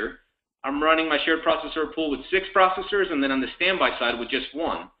picture, I'm running my shared processor pool with 6 processors, and then on the standby side with just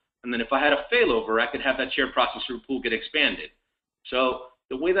 1. And then if I had a failover, I could have that shared processor pool get expanded. So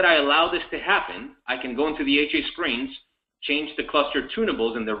the way that I allow this to happen, I can go into the HA screens, change the cluster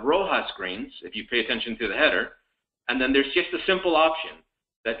tunables in the PowerHA screens, if you pay attention to the header, and then there's just a simple option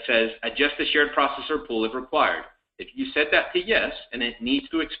that says adjust the shared processor pool if required. If you set that to yes and it needs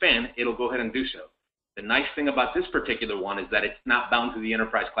to expand, it'll go ahead and do so. The nice thing about this particular one is that it's not bound to the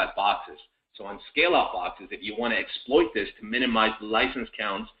enterprise class boxes. So on scale-out boxes, if you want to exploit this to minimize the license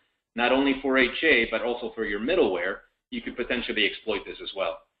counts, not only for HA, but also for your middleware, you could potentially exploit this as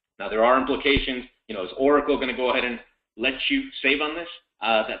well. Now, there are implications. Is Oracle going to go ahead and let you save on this?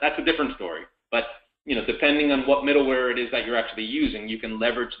 That's a different story. But, depending on what middleware it is that you're actually using, you can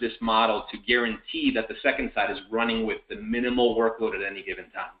leverage this model to guarantee that the second side is running with the minimal workload at any given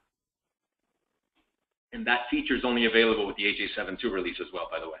time. And that feature is only available with the HA 7.2 release as well,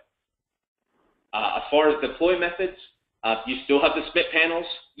 by the way. As far as deploy methods, you still have the split panels.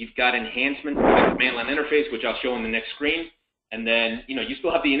 You've got enhancements to the command line interface, which I'll show on the next screen. And then, you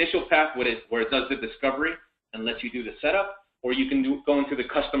still have the initial path where it does the discovery and lets you do the setup, or you can go into the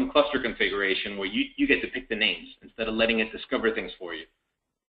custom cluster configuration where you get to pick the names instead of letting it discover things for you.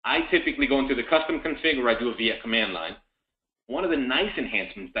 I typically go into the custom config where I do it via command line. One of the nice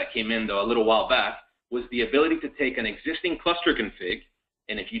enhancements that came in, though, a little while back was the ability to take an existing cluster config,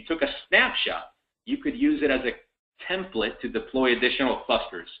 and if you took a snapshot, you could use it as a template to deploy additional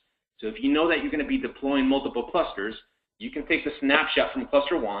clusters. So if you know that you're going to be deploying multiple clusters, you can take the snapshot from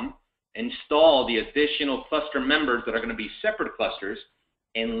cluster 1, install the additional cluster members that are going to be separate clusters,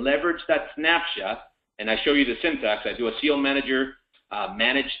 and leverage that snapshot. And I show you the syntax. I do a CL manager,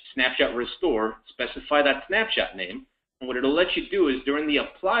 manage snapshot restore, specify that snapshot name. And what it'll let you do is during the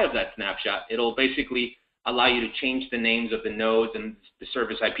apply of that snapshot, it'll basically allow you to change the names of the nodes and the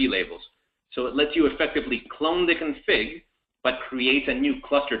service IP labels. So it lets you effectively clone the config, but creates a new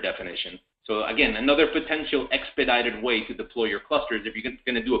cluster definition. So again, another potential expedited way to deploy your clusters if you're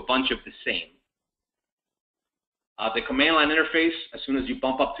going to do a bunch of the same. The command line interface, as soon as you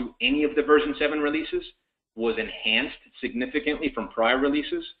bump up to any of the version 7 releases, was enhanced significantly from prior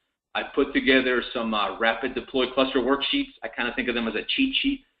releases. I put together some rapid deploy cluster worksheets. I kind of think of them as a cheat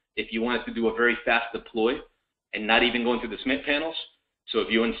sheet if you wanted to do a very fast deploy and not even go into the SMIT panels. So if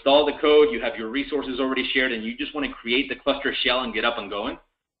you install the code, you have your resources already shared, and you just want to create the cluster shell and get up and going,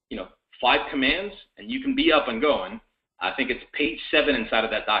 5 commands, and you can be up and going. I think it's page 7 inside of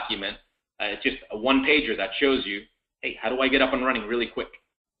that document. It's just a one-pager that shows you, hey, how do I get up and running really quick?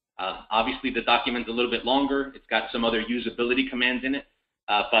 Obviously, the document's a little bit longer. It's got some other usability commands in it,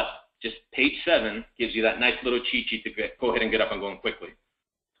 but just page 7 gives you that nice little cheat sheet to go ahead and get up and going quickly.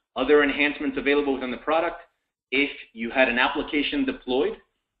 Other enhancements available within the product, if you had an application deployed,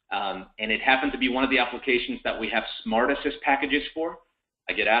 and it happened to be one of the applications that we have Smart Assist packages for.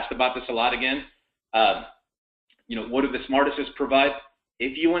 I get asked about this a lot again. What do the Smart Assist provide?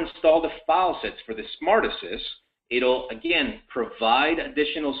 If you install the file sets for the Smart Assist, it'll, again, provide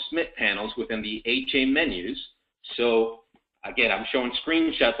additional SMIT panels within the HA menus. So, again, I'm showing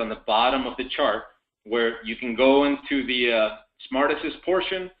screenshots on the bottom of the chart where you can go into the Smart Assist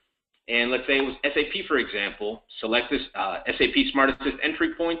portion, and let's say it was SAP, for example, select this SAP Smart Assist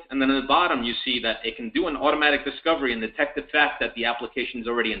entry point, and then at the bottom you see that it can do an automatic discovery and detect the fact that the application is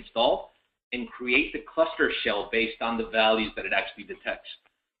already installed and create the cluster shell based on the values that it actually detects.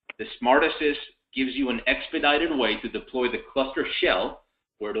 The Smart Assist gives you an expedited way to deploy the cluster shell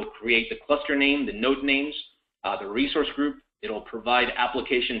where it'll create the cluster name, the node names, the resource group. It'll provide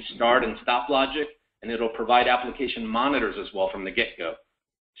application start and stop logic, and it'll provide application monitors as well from the get-go.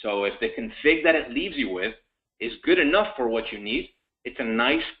 So if the config that it leaves you with is good enough for what you need, it's a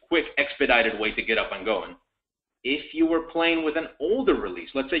nice, quick, expedited way to get up and going. If you were playing with an older release,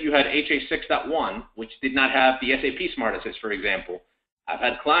 let's say you had HA 6.1, which did not have the SAP Smart Assist, for example. I've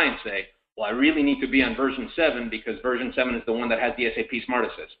had clients say, well, I really need to be on version 7 because version 7 is the one that has the SAP Smart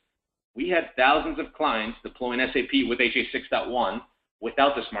Assist. We had thousands of clients deploying SAP with HA 6.1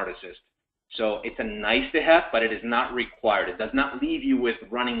 without the Smart Assist. So it's a nice to have, but it is not required. It does not leave you with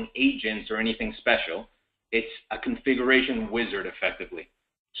running agents or anything special. It's a configuration wizard, effectively.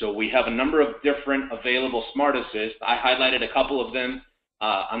 So we have a number of different available Smart Assists. I highlighted a couple of them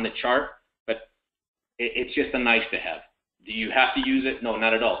on the chart, but it's just a nice to have. Do you have to use it? No,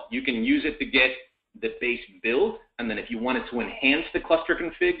 not at all. You can use it to get the base build, and then if you wanted to enhance the cluster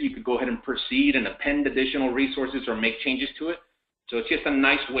config, you could go ahead and proceed and append additional resources or make changes to it. So it's just a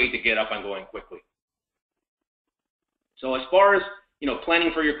nice way to get up and going quickly. So as far as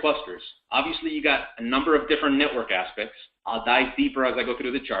planning for your clusters, obviously you got a number of different network aspects. I'll dive deeper as I go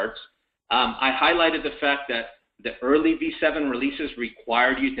through the charts. I highlighted the fact that the early V7 releases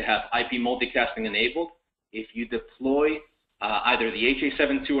required you to have IP multicasting enabled. If you deploy either the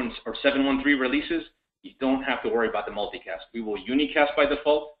HA72 or 713 releases, you don't have to worry about the multicast. We will unicast by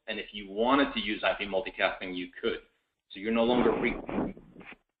default, and if you wanted to use IP multicasting, you could. So you're no longer multicasting.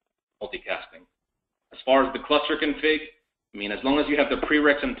 As far as the cluster config, I mean, as long as you have the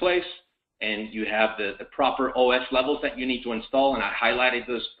prereqs in place and you have the proper OS levels that you need to install, and I highlighted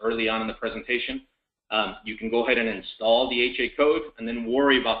those early on in the presentation, you can go ahead and install the HA code and then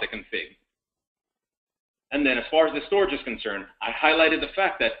worry about the config. And then as far as the storage is concerned, I highlighted the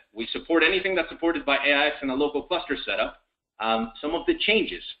fact that we support anything that's supported by AIX in a local cluster setup. Some of the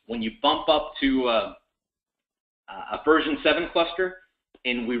changes, when you bump up to a version 7 cluster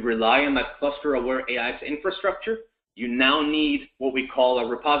and we rely on that cluster-aware AIX infrastructure, you now need what we call a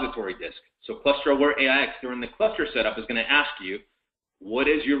repository disk. So cluster-aware AIX during the cluster setup is going to ask you, what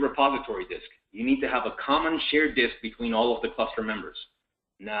is your repository disk? You need to have a common shared disk between all of the cluster members.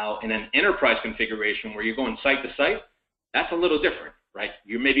 Now, in an enterprise configuration where you're going site to site, that's a little different, right?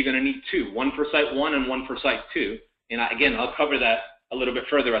 You're maybe going to need two, one for site 1 and one for site 2. And again, I'll cover that a little bit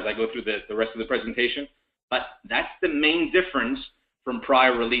further as I go through the rest of the presentation. But that's the main difference from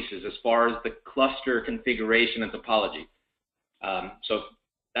prior releases as far as the cluster configuration and topology. So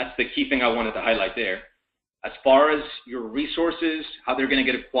that's the key thing I wanted to highlight there. As far as your resources, how they're going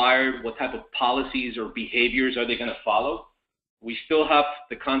to get acquired, what type of policies or behaviors are they going to follow, we still have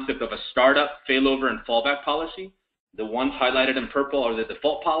the concept of a startup, failover, and fallback policy. The ones highlighted in purple are the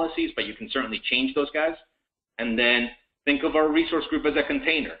default policies, but you can certainly change those guys. And then think of our resource group as a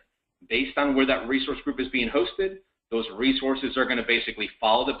container. Based on where that resource group is being hosted, those resources are going to basically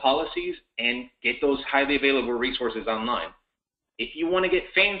follow the policies and get those highly available resources online. If you want to get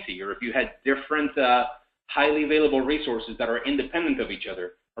fancy, or if you had different highly available resources that are independent of each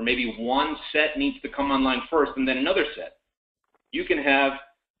other, or maybe one set needs to come online first and then another set, you can have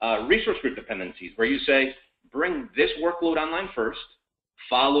resource group dependencies where you say, bring this workload online first,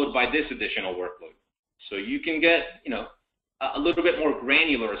 followed by this additional workload. So you can get, a little bit more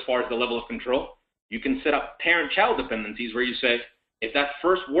granular as far as the level of control. You can set up parent-child dependencies where you say, if that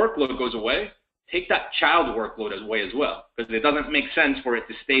first workload goes away, take that child workload away as well, because it doesn't make sense for it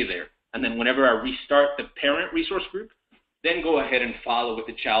to stay there. And then whenever I restart the parent resource group, then go ahead and follow with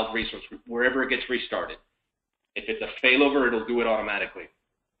the child resource group wherever it gets restarted. If it's a failover, it'll do it automatically.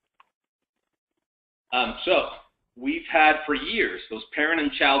 So we've had for years those parent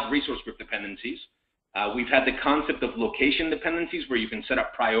and child resource group dependencies. We've had the concept of location dependencies where you can set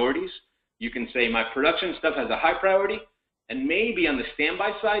up priorities. You can say my production stuff has a high priority, and maybe on the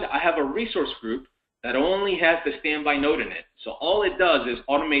standby side, I have a resource group that only has the standby node in it. So all it does is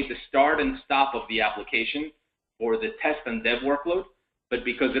automate the start and stop of the application for the test and dev workload. But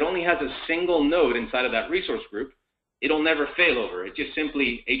because it only has a single node inside of that resource group, it'll never fail over. It just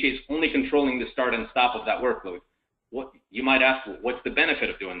simply, HA is only controlling the start and stop of that workload. What you might ask, well, what's the benefit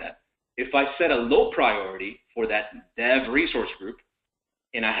of doing that? If I set a low priority for that dev resource group,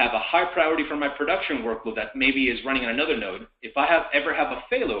 and I have a high priority for my production workload that maybe is running on another node, if I ever have a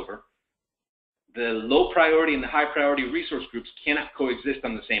failover, the low priority and the high priority resource groups cannot coexist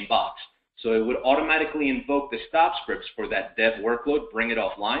on the same box. So it would automatically invoke the stop scripts for that dev workload, bring it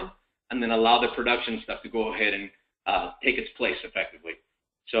offline, and then allow the production stuff to go ahead and take its place effectively.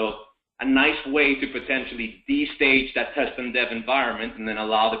 So a nice way to potentially destage that test and dev environment and then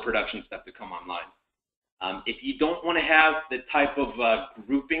allow the production stuff to come online. If you don't want to have the type of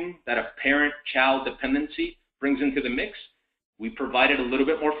grouping that a parent-child dependency brings into the mix, we provided a little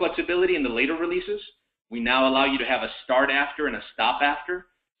bit more flexibility in the later releases. We now allow you to have a start after and a stop after.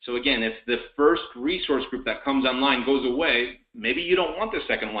 So again, if the first resource group that comes online goes away, maybe you don't want the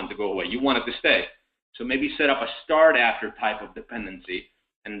second one to go away. You want it to stay. So maybe set up a start after type of dependency,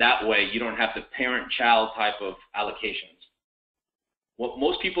 and that way you don't have the parent-child type of allocations. What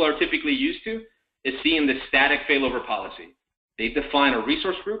most people are typically used to is seeing the static failover policy. They define a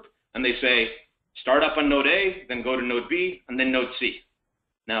resource group, and they say, start up on node A, then go to node B, and then node C.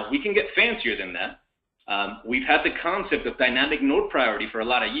 Now, we can get fancier than that. We've had the concept of dynamic node priority for a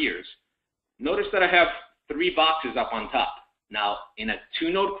lot of years. Notice that I have 3 boxes up on top. Now, in a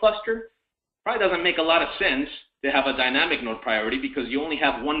 2-node cluster, probably doesn't make a lot of sense to have a dynamic node priority because you only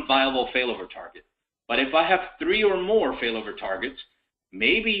have one viable failover target. But if I have 3 or more failover targets,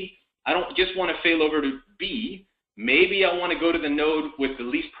 maybe I don't just want to fail over to B, maybe I want to go to the node with the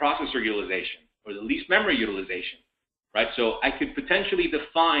least processor utilization or the least memory utilization, right? So I could potentially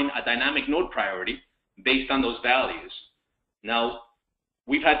define a dynamic node priority based on those values. Now,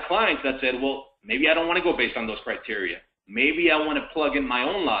 we've had clients that said, well, maybe I don't want to go based on those criteria. maybe I want to plug in my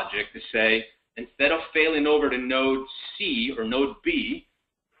own logic to say, instead of failing over to node C or node B,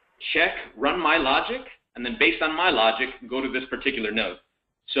 check, run my logic, and then based on my logic, go to this particular node.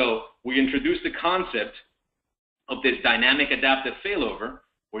 So we introduced the concept of this dynamic adaptive failover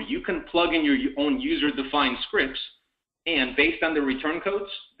where you can plug in your own user-defined scripts, and based on the return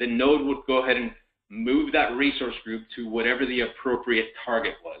codes, the node would go ahead and move that resource group to whatever the appropriate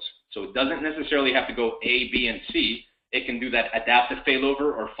target was. So it doesn't necessarily have to go A, B, and C. It can do that adaptive failover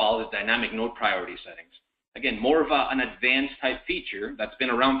or follow the dynamic node priority settings. Again, more of an advanced type feature that's been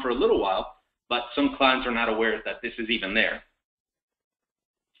around for a little while, but some clients are not aware that this is even there.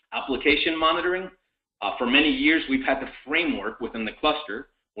 Application monitoring. For many years, we've had the framework within the cluster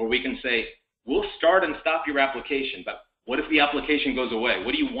where we can say, we'll start and stop your application, but what if the application goes away?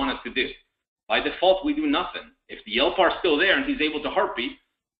 What do you want us to do? By default, we do nothing. If the LPAR is still there and he's able to heartbeat,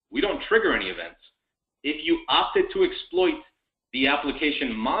 we don't trigger any events. If you opted to exploit the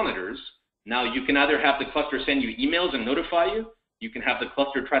application monitors, now you can either have the cluster send you emails and notify you, you can have the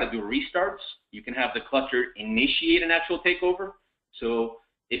cluster try to do restarts, you can have the cluster initiate an actual takeover. So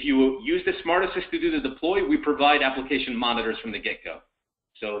if you use the Smart Assist to do the deploy, we provide application monitors from the get-go.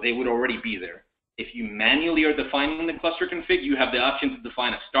 So they would already be there. If you manually are defining the cluster config, you have the option to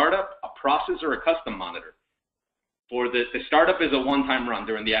define a startup, a process, or a custom monitor. For the startup is a one-time run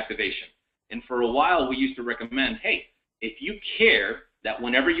during the activation. And for a while, we used to recommend, hey, if you care that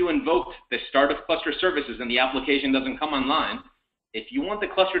whenever you invoke the start of cluster services and the application doesn't come online, if you want the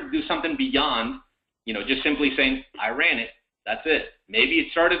cluster to do something beyond, just simply saying, I ran it, that's it. Maybe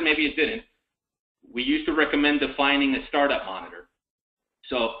it started, maybe it didn't. We used to recommend defining a startup monitor.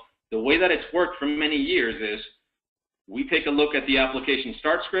 So the way that it's worked for many years is we take a look at the application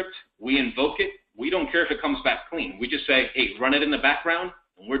start script, we invoke it, we don't care if it comes back clean. We just say, hey, run it in the background,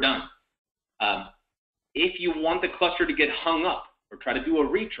 and we're done. If you want the cluster to get hung up or try to do a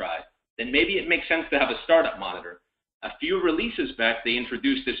retry, then maybe it makes sense to have a startup monitor. A few releases back, they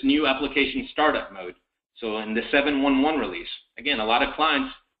introduced this new application startup mode. So in the 7.1.1 release, again, a lot of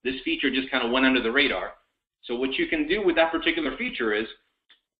clients, this feature just kind of went under the radar. So what you can do with that particular feature is,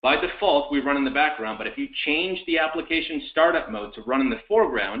 by default, we run in the background, but if you change the application startup mode to run in the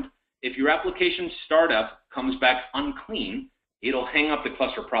foreground, if your application startup comes back unclean, it'll hang up the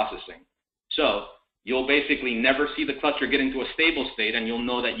cluster processing. So you'll basically never see the cluster get into a stable state, and you'll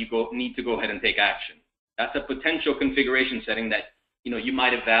know that you need to go ahead and take action. That's a potential configuration setting that you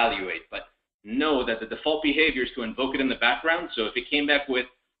might evaluate, but know that the default behavior is to invoke it in the background. So if it came back with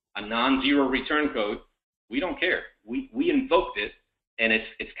a non-zero return code, we don't care. We invoked it, and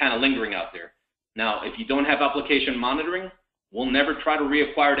it's kind of lingering out there. Now, if you don't have application monitoring, we'll never try to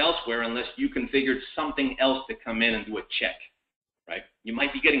reacquire it elsewhere unless you configured something else to come in and do a check, right? You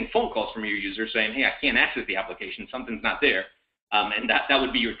might be getting phone calls from your user saying, hey, I can't access the application, something's not there, and that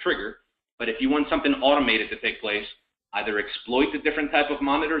would be your trigger. But if you want something automated to take place, either exploit the different type of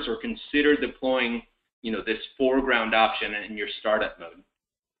monitors or consider deploying, this foreground option in your startup mode.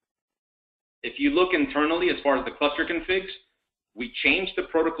 If you look internally as far as the cluster configs, we changed the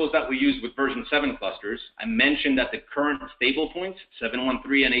protocols that we use with version 7 clusters. I mentioned that the current stable points,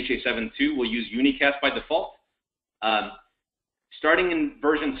 7.1.3 and HA7.2, will use unicast by default. Starting in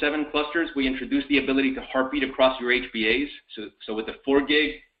version 7 clusters, we introduced the ability to heartbeat across your HBAs. So with the 4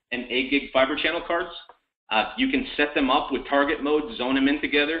 gig and 8 gig fiber channel cards, you can set them up with target mode, zone them in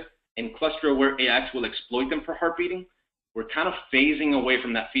together, and cluster-aware AX will exploit them for heartbeating. We're kind of phasing away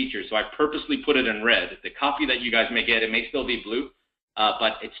from that feature, so I purposely put it in red. The copy that you guys may get, it may still be blue,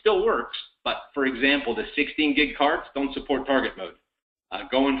 but it still works. But for example, the 16 gig cards don't support target mode.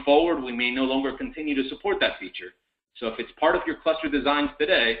 Going forward, we may no longer continue to support that feature. So if it's part of your cluster designs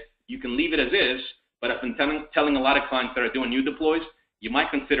today, you can leave it as is, but I've been telling a lot of clients that are doing new deploys, you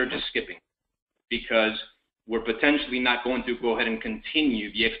might consider just skipping, because we're potentially not going to go ahead and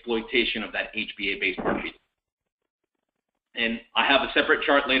continue the exploitation of that HBA-based heartbeat. And I have a separate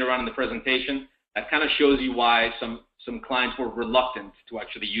chart later on in the presentation that kind of shows you why some clients were reluctant to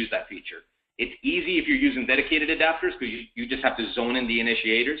actually use that feature. It's easy if you're using dedicated adapters because you just have to zone in the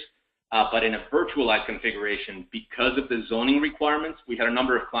initiators. But in a virtualized configuration, because of the zoning requirements, we had a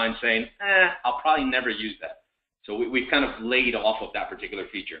number of clients saying, I'll probably never use that. So we've kind of laid off of that particular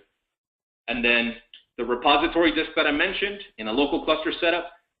feature. And then the repository disk that I mentioned in a local cluster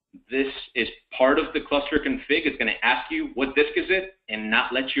setup, this is part of the cluster config. It's going to ask you what disk is it and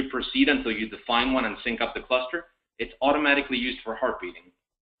not let you proceed until you define one and sync up the cluster. It's automatically used for heartbeating.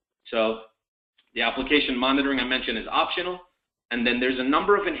 So the application monitoring I mentioned is optional. And then there's a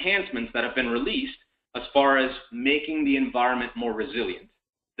number of enhancements that have been released as far as making the environment more resilient.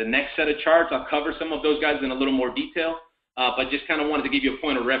 The next set of charts, I'll cover some of those guys in a little more detail, but just kind of wanted to give you a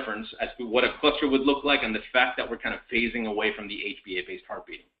point of reference as to what a cluster would look like and the fact that we're kind of phasing away from the HBA-based heart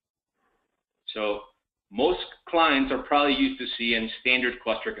beating. So most clients are probably used to seeing standard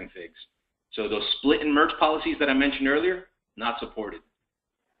cluster configs. So those split and merge policies that I mentioned earlier, not supported.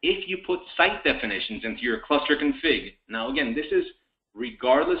 If you put site definitions into your cluster config, now again, this is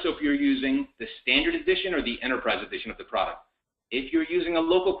regardless of if you're using the standard edition or the enterprise edition of the product. If you're using a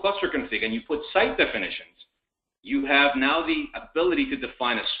local cluster config and you put site definitions, you have now the ability to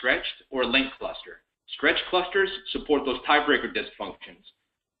define a stretched or linked cluster. Stretched clusters support those tiebreaker disk functions.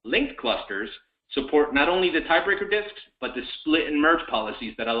 Linked clusters support not only the tiebreaker disks, but the split and merge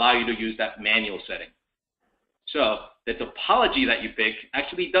policies that allow you to use that manual setting. So the topology that you pick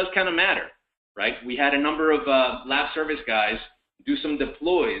actually does kind of matter, right? We had a number of lab service guys do some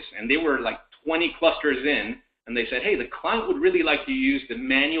deploys, and they were like 20 clusters in, and they said, hey, the client would really like to use the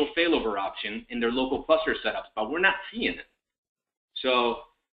manual failover option in their local cluster setups, but we're not seeing it. So,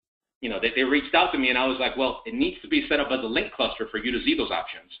 they reached out to me, and I was like, well, it needs to be set up as a linked cluster for you to see those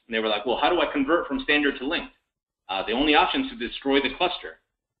options. And they were like, well, how do I convert from standard to linked? The only option is to destroy the cluster.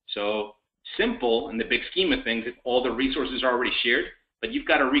 So simple in the big scheme of things if all the resources are already shared, but you've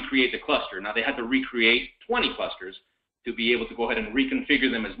got to recreate the cluster. Now, they had to recreate 20 clusters to be able to go ahead and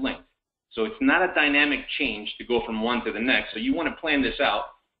reconfigure them as linked. So it's not a dynamic change to go from one to the next. So you want to plan this out,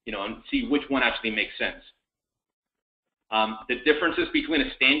 and see which one actually makes sense. The differences between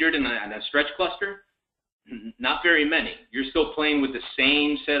a standard and a stretch cluster, not very many. You're still playing with the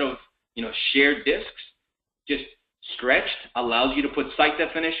same set of, shared disks. Just stretched allows you to put site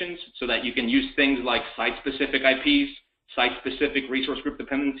definitions so that you can use things like site-specific IPs, site-specific resource group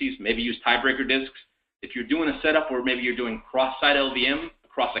dependencies, maybe use tiebreaker disks. If you're doing a setup where maybe you're doing cross-site LVM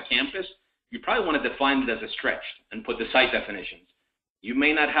across a campus, you probably want to define it as a stretched and put the site definitions. You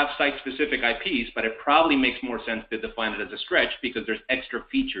may not have site-specific IPs, but it probably makes more sense to define it as a stretch because there's extra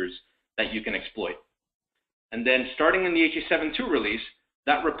features that you can exploit. And then starting in the HA7.2 release,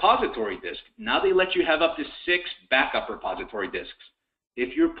 that repository disk, now they let you have up to 6 backup repository disks.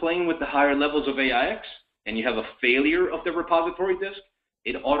 If you're playing with the higher levels of AIX and you have a failure of the repository disk,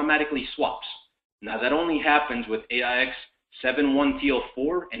 it automatically swaps. Now that only happens with AIX 7.1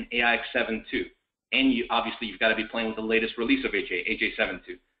 TL4 and AIX 7.2. And you've got to be playing with the latest release of HA 7.2.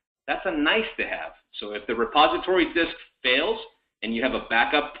 That's a nice to have. So if the repository disk fails and you have a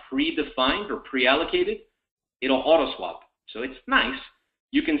backup predefined or pre-allocated, it'll auto swap. So it's nice.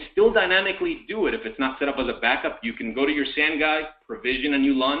 You can still dynamically do it if it's not set up as a backup. You can go to your SAN guy, provision a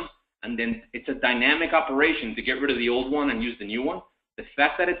new LUN, and then it's a dynamic operation to get rid of the old one and use the new one. The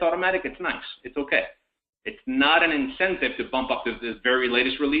fact that it's automatic, it's nice. It's okay. It's not an incentive to bump up to the very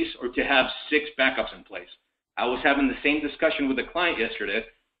latest release or to have 6 backups in place. I was having the same discussion with a client yesterday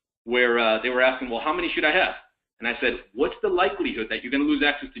where they were asking, well, how many should I have? And I said, what's the likelihood that you're going to lose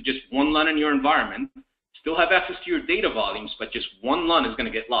access to just one LUN in your environment, still have access to your data volumes, but just one LUN is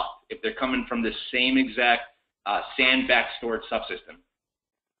going to get locked if they're coming from the same exact SAN-backed storage subsystem?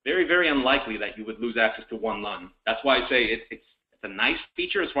 Very, very unlikely that you would lose access to one LUN. That's why I say it's a nice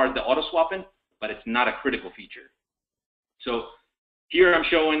feature as far as the auto-swapping, but it's not a critical feature. So here I'm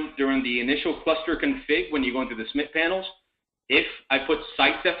showing during the initial cluster config when you go into the SMIT panels, if I put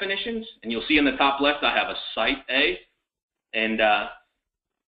site definitions, and you'll see in the top left I have a site A, and I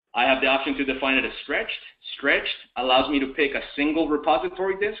have the option to define it as stretched. Stretched allows me to pick a single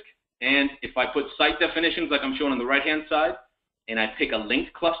repository disk, and if I put site definitions like I'm showing on the right-hand side, and I pick a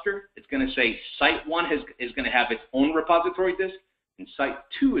linked cluster, it's going to say site 1 is going to have its own repository disk, and site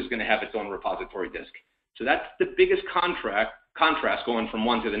 2 is going to have its own repository disk. So that's the biggest contrast going from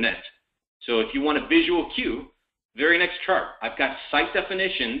one to the next. So if you want a visual cue, very next chart, I've got site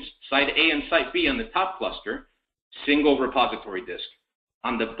definitions, site A and site B on the top cluster, single repository disk.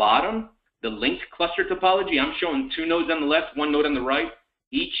 On the bottom, the linked cluster topology, I'm showing 2 nodes on the left, 1 node on the right.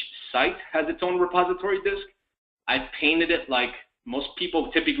 Each site has its own repository disk. I've painted it like most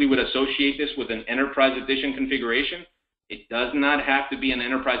people typically would associate this with an enterprise edition configuration. It does not have to be an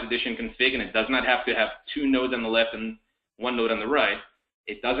enterprise edition config, and it does not have to have 2 nodes on the left and 1 node on the right.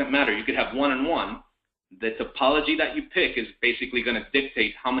 It doesn't matter. You could have 1 and 1. The topology that you pick is basically going to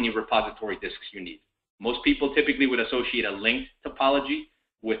dictate how many repository disks you need. Most people typically would associate a linked topology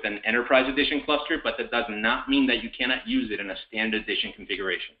with an enterprise edition cluster, but that does not mean that you cannot use it in a standard edition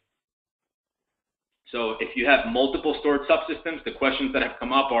configuration. So if you have multiple storage subsystems, the questions that have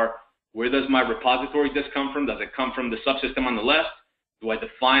come up are, where does my repository disk come from? Does it come from the subsystem on the left? Do I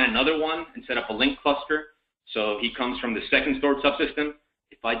define another one and set up a linked cluster? So he comes from the second storage subsystem.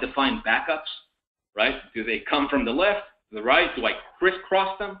 If I define backups, right, do they come from the left, the right? Do I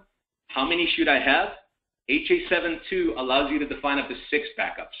crisscross them? How many should I have? HA7.2 allows you to define up to 6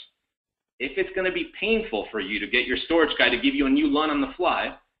 backups. If it's going to be painful for you to get your storage guy to give you a new LUN on the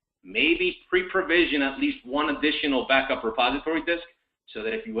fly, maybe pre-provision at least one additional backup repository disk so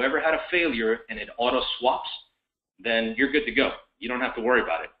that if you ever had a failure and it auto-swaps, then you're good to go. You don't have to worry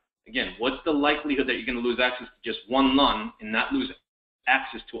about it. Again, what's the likelihood that you're going to lose access to just one LUN and not lose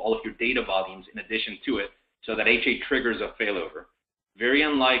access to all of your data volumes in addition to it so that HA triggers a failover? Very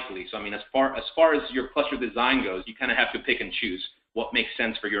unlikely. So, I mean, as far as your cluster design goes, you kind of have to pick and choose what makes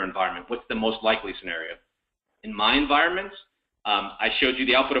sense for your environment. What's the most likely scenario? In my environments, I showed you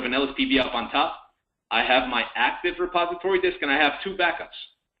the output of an LSPV up on top. I have my active repository disk, and I have 2 backups.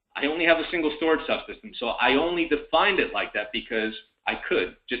 I only have a single storage subsystem, so I only defined it like that because I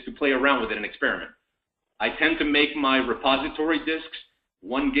could, just to play around with it and experiment. I tend to make my repository disks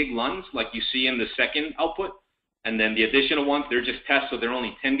 1 gig LUNs, like you see in the second output, and then the additional ones, they're just tests, so they're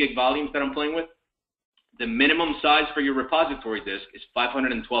only 10 gig volumes that I'm playing with. The minimum size for your repository disk is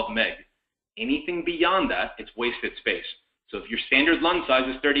 512 meg. Anything beyond that, it's wasted space. So if your standard LUN size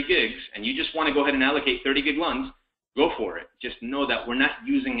is 30 gigs and you just want to go ahead and allocate 30 gig LUNs, go for it. Just know that we're not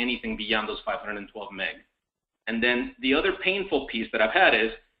using anything beyond those 512 meg. And then the other painful piece that I've had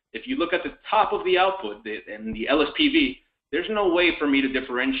is, if you look at the top of the output and the LSPV, there's no way for me to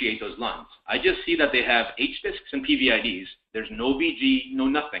differentiate those LUNs. I just see that they have HDisks and PVIDs. There's no VG, no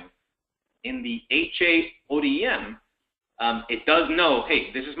nothing. In the HA ODM, it does know,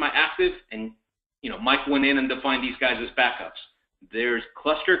 hey, this is my active, and Mike went in and defined these guys as backups. There's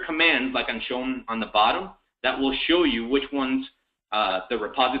cluster commands, like I'm shown on the bottom, that will show you which ones the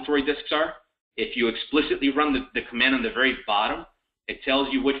repository disks are. If you explicitly run the command on the very bottom, it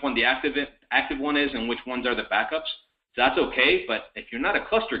tells you which one the active one is and which ones are the backups. So that's okay, but if you're not a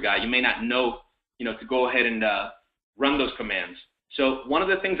cluster guy, you may not know, to go ahead and run those commands. So one of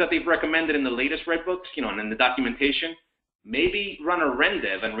the things that they've recommended in the latest Redbooks, and in the documentation, maybe run a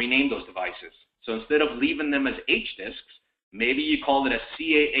rendev and rename those devices. So instead of leaving them as HDisks, maybe you call it a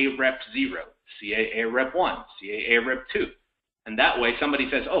CAA Rep 0, CAA Rep 1, CAA Rep 2. And that way somebody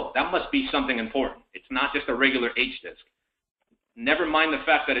says, oh, that must be something important. It's not just a regular HDisk. Never mind the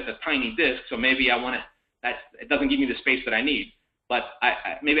fact that it's a tiny disk, so maybe it doesn't give me the space that I need. But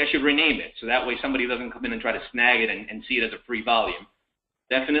maybe I should rename it, so that way somebody doesn't come in and try to snag it and see it as a free volume.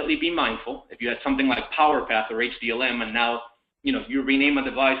 Definitely be mindful. If you had something like PowerPath or HDLM, and now you rename a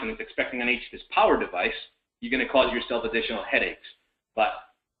device and it's expecting an HDisk power device, you're going to cause yourself additional headaches. But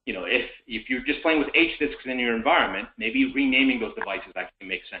if you're just playing with HDisks in your environment, maybe renaming those devices actually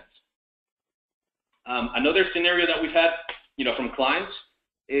makes sense. Another scenario that we've had, from clients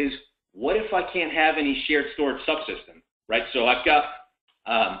is, what if I can't have any shared storage subsystem? Right, so I've got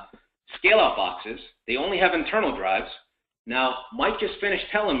scale-out boxes. They only have internal drives. Now, Mike just finished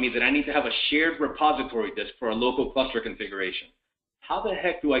telling me that I need to have a shared repository disk for a local cluster configuration. How the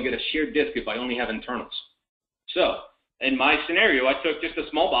heck do I get a shared disk if I only have internals? So, in my scenario, I took just a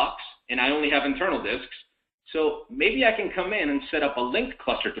small box, and I only have internal disks. So maybe I can come in and set up a linked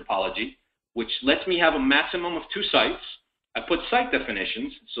cluster topology, which lets me have a maximum of 2 sites. I put site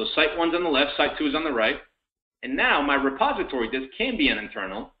definitions, so site 1's on the left, site 2 is on the right. And now my repository disk can be an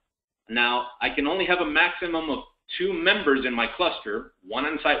internal. Now I can only have a maximum of 2 members in my cluster, one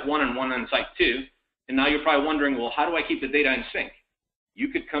on site 1 and one on site 2. And now you're probably wondering, well, how do I keep the data in sync? You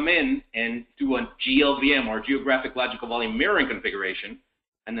could come in and do a GLVM, or Geographic Logical Volume Mirroring configuration,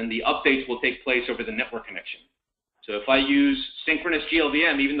 and then the updates will take place over the network connection. So if I use synchronous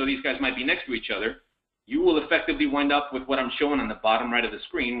GLVM, even though these guys might be next to each other, you will effectively wind up with what I'm showing on the bottom right of the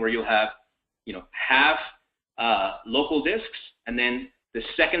screen, where you'll have, half local disks, and then the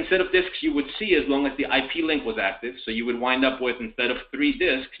second set of disks you would see as long as the IP link was active. So you would wind up with, instead of 3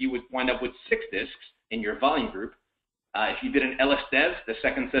 disks, you would wind up with 6 disks in your volume group. If you did an LSDev, the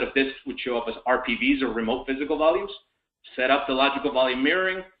second set of disks would show up as RPVs, or remote physical volumes. Set up the logical volume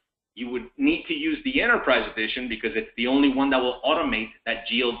mirroring. You would need to use the Enterprise Edition because it's the only one that will automate that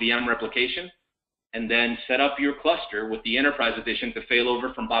GLVM replication. And then set up your cluster with the Enterprise Edition to fail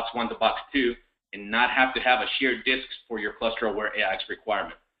over from box 1 to box 2 and not have to have a shared disk for your cluster-aware AIX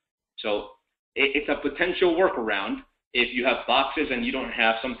requirement. So it's a potential workaround if you have boxes and you don't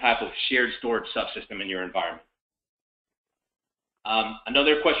have some type of shared storage subsystem in your environment.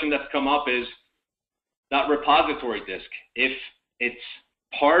 Another question that's come up is that repository disk. If it's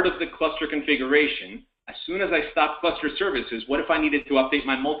part of the cluster configuration, as soon as I stop cluster services, what if I needed to update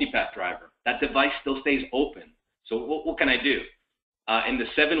my multipath driver? That device still stays open. So what can I do? In the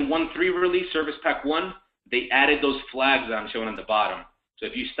 7.1.3 release, Service Pack 1, they added those flags that I'm showing on the bottom. So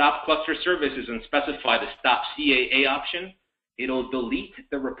if you stop cluster services and specify the stop CAA option, it'll delete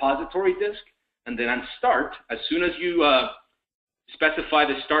the repository disk, and then on start, as soon as you specify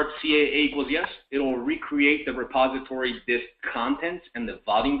the start CAA equals yes, it'll recreate the repository disk contents and the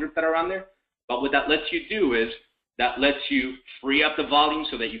volume group that are on there. But what that lets you do is that lets you free up the volume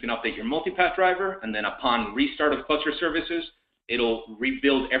so that you can update your multipath driver, and then upon restart of cluster services, it'll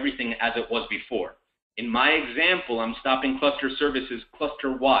rebuild everything as it was before. In my example, I'm stopping cluster services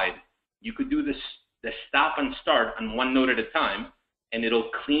cluster-wide. You could do the stop and start on one node at a time, and it'll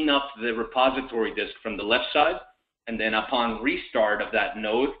clean up the repository disk from the left side, and then upon restart of that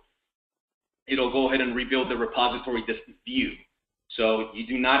node, it'll go ahead and rebuild the repository disk view. So you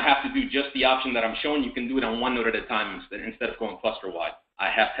do not have to do just the option that I'm showing. You can do it on one node at a time instead of going cluster-wide. I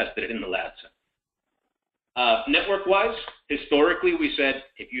have tested it in the lab. Network-wise, historically, we said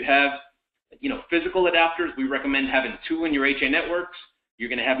if you have physical adapters, we recommend having 2 in your HA networks. You're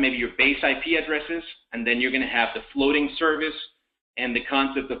going to have maybe your base IP addresses, and then you're going to have the floating service and the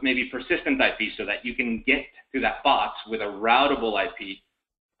concept of maybe persistent IP so that you can get to that box with a routable IP.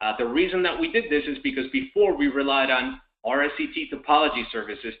 The reason that we did this is because before we relied on RSCT topology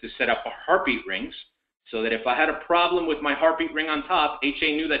services to set up heartbeat rings, so that if I had a problem with my heartbeat ring on top,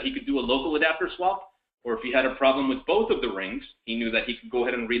 HA knew that he could do a local adapter swap, or if he had a problem with both of the rings, he knew that he could go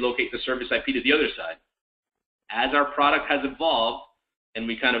ahead and relocate the service IP to the other side. As our product has evolved, and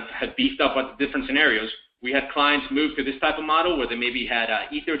we kind of have beefed up on the different scenarios, we had clients move to this type of model where they maybe had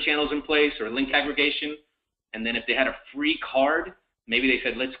ether channels in place or link aggregation, and then if they had a free card, maybe they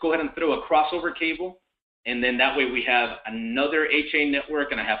said, let's go ahead and throw a crossover cable, and then that way we have another HA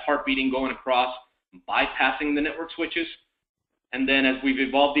network, and I have heart beating going across, bypassing the network switches. And then as we've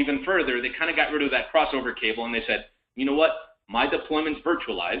evolved even further, they kind of got rid of that crossover cable, and they said, you know what, my deployment's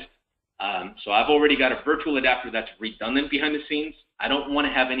virtualized, so I've already got a virtual adapter that's redundant behind the scenes. I don't want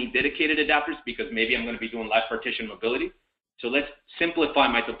to have any dedicated adapters because maybe I'm going to be doing live partition mobility. So let's simplify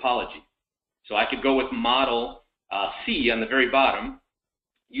my topology. So I could go with model C on the very bottom,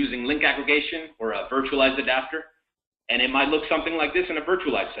 using link aggregation or a virtualized adapter, and it might look something like this in a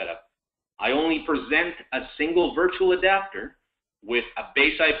virtualized setup. I only present a single virtual adapter with a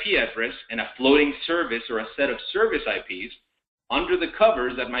base IP address and a floating service or a set of service IPs. Under the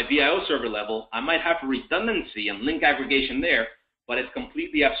covers at my VIO server level, I might have redundancy and link aggregation there, but it's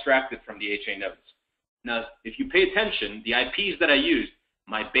completely abstracted from the HA nodes. Now, if you pay attention, the IPs that I use,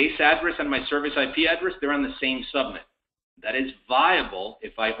 my base address and my service IP address, they're on the same subnet. That is viable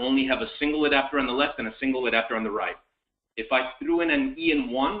if I only have a single adapter on the left and a single adapter on the right. If I threw in an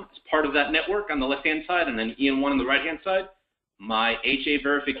EN1 as part of that network on the left-hand side and then EN1 on the right-hand side, my HA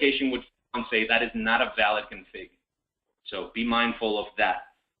verification would say that is not a valid config. So be mindful of that.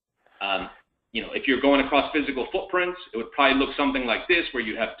 If you're going across physical footprints, it would probably look something like this, where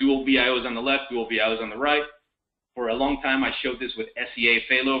you have dual VIOs on the left, dual VIOs on the right. For a long time, I showed this with SEA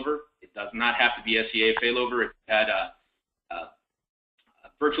failover. It does not have to be SEA failover. It had a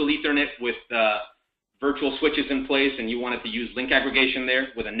virtual Ethernet with virtual switches in place, and you wanted to use link aggregation there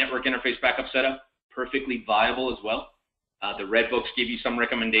with a network interface backup setup, perfectly viable as well. The red books give you some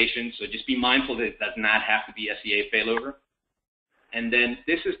recommendations, so just be mindful that it does not have to be SEA failover. And then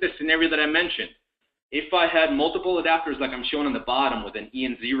this is the scenario that I mentioned. If I had multiple adapters like I'm showing on the bottom with an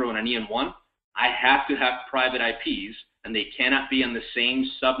EN0 and an EN1, I have to have private IPs, and they cannot be on the same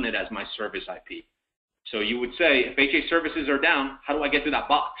subnet as my service IP. So you would say, if HA services are down, how do I get to that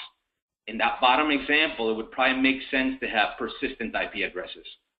box? In that bottom example, it would probably make sense to have persistent IP addresses.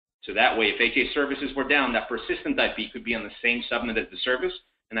 So that way, if HA services were down, that persistent IP could be on the same subnet as the service,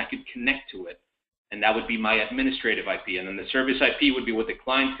 and I could connect to it. And that would be my administrative IP. And then the service IP would be what the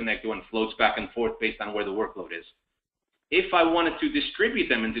clients connect to and floats back and forth based on where the workload is. If I wanted to distribute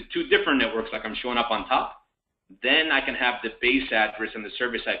them into 2 different networks like I'm showing up on top, then I can have the base address and the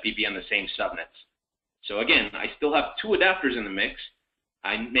service IP be on the same subnets. So again, I still have 2 adapters in the mix.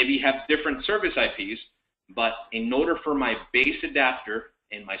 I maybe have different service IPs, but in order for my base adapter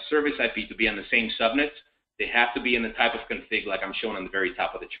and my service IP to be on the same subnets, they have to be in the type of config like I'm showing on the very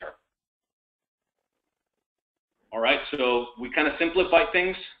top of the chart. All right, so we kind of simplified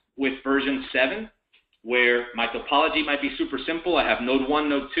things with version 7, where my topology might be super simple. I have node 1,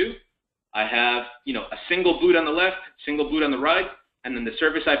 node 2. I have, a single boot on the left, single boot on the right, and then the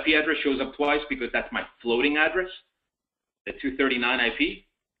service IP address shows up twice because that's my floating address, the 239 IP.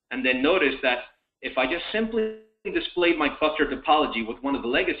 And then notice that if I just simply displayed my cluster topology with one of the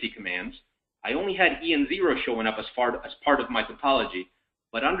legacy commands, I only had EN0 showing up as part of my topology.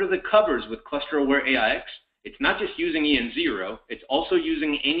 But under the covers with cluster-aware AIX, it's not just using EN0, it's also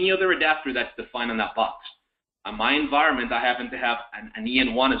using any other adapter that's defined on that box. On my environment, I happen to have an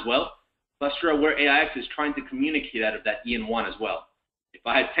EN1 as well. Cluster-aware AIX is trying to communicate out of that EN1 as well. If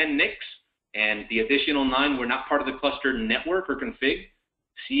I had 10 NICs, and the additional 9 were not part of the cluster network or config,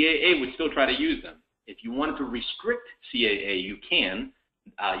 CAA would still try to use them. If you wanted to restrict CAA, you can.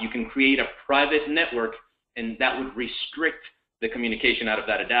 You can create a private network, and that would restrict the communication out of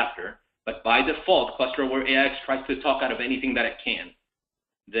that adapter. But by default, cluster-aware AIX tries to talk out of anything that it can.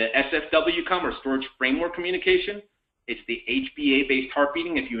 The SFWCOM, or storage framework communication, it's the HBA-based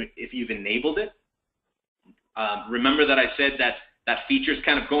heartbeating if you've enabled it. Remember that I said that that feature is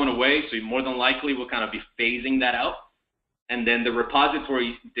kind of going away, so you more than likely will kind of be phasing that out. And then the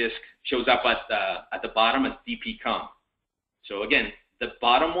repository disk shows up at the bottom as DPCOM. So again, the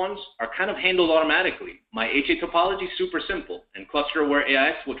bottom ones are kind of handled automatically. My HA topology is super simple, and cluster-aware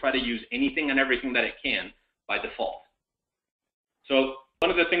AIX will try to use anything and everything that it can by default. So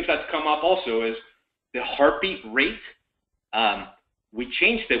one of the things that's come up also is the heartbeat rate. We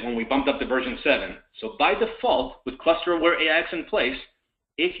changed it when we bumped up to version 7. So by default, with cluster-aware AIX in place,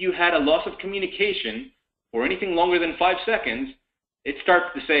 if you had a loss of communication for anything longer than 5 seconds, it starts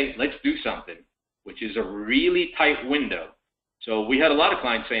to say, let's do something, which is a really tight window. So we had a lot of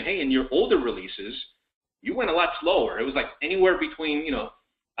clients saying, hey, in your older releases, you went a lot slower. It was like anywhere between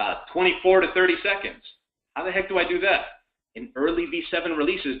 24 to 30 seconds. How the heck do I do that? In early V7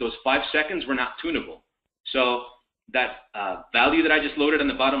 releases, those 5 seconds were not tunable. So that value that I just loaded on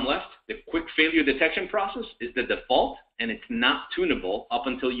the bottom left, the quick failure detection process, is the default, and it's not tunable up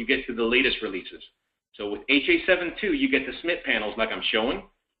until you get to the latest releases. So with HA7.2, you get the SMIT panels like I'm showing,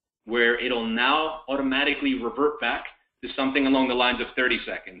 where it'll now automatically revert back to something along the lines of 30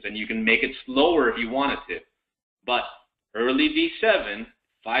 seconds, and you can make it slower if you wanted to. But early V7,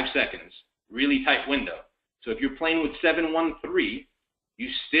 5 seconds, really tight window. So if you're playing with 7.1.3, you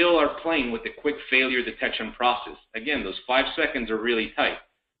still are playing with the quick failure detection process. Again, those 5 seconds are really tight.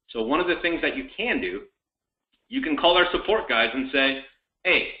 So one of the things that you can do, you can call our support guys and say,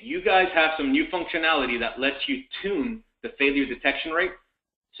 hey, you guys have some new functionality that lets you tune the failure detection rate.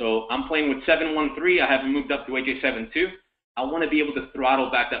 So I'm playing with 7.1.3. I haven't moved up to HA7.2. I want to be able to throttle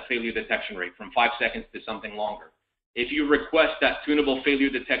back that failure detection rate from 5 seconds to something longer. If you request that tunable failure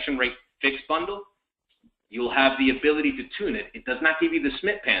detection rate fixed bundle, you'll have the ability to tune it. It does not give you the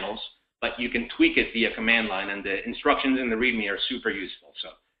SMIT panels, but you can tweak it via command line, and the instructions in the README are super useful. So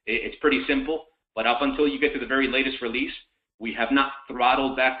it's pretty simple, but up until you get to the very latest release, we have not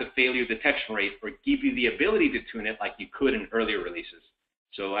throttled back the failure detection rate or give you the ability to tune it like you could in earlier releases.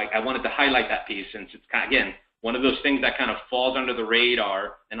 So I wanted to highlight that piece, since it's, again, one of those things that kind of falls under the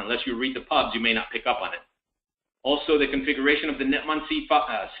radar, and unless you read the pubs, you may not pick up on it. Also, the configuration of the netmon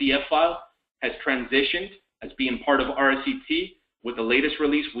CF file has transitioned as being part of RSCT. With the latest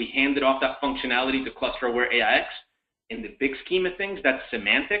release, we handed off that functionality to cluster-aware AIX. In the big scheme of things, that's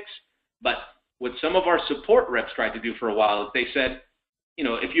semantics. But what some of our support reps tried to do for a while is they said,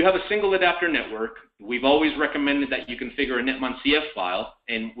 if you have a single adapter network, we've always recommended that you configure a netmon CF file.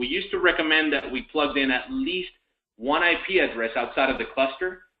 And we used to recommend that we plugged in at least one IP address outside of the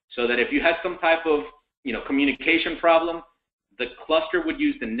cluster, so that if you had some type of communication problem, the cluster would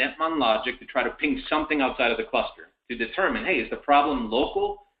use the netmon logic to try to ping something outside of the cluster to determine, hey, is the problem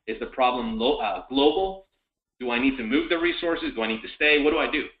local? Is the problem global? Do I need to move the resources? Do I need to stay? What do I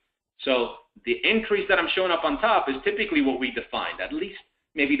do? So the increase that I'm showing up on top is typically what we defined, at least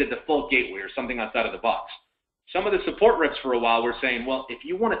maybe the default gateway or something outside of the box. Some of the support reps for a while were saying, well, if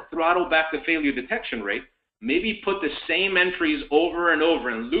you want to throttle back the failure detection rate, maybe put the same entries over and over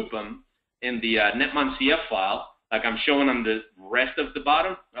and loop them in the netmon CF file, like I'm showing on the rest of the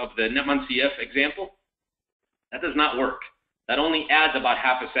bottom of the netmon CF example. That does not work. That only adds about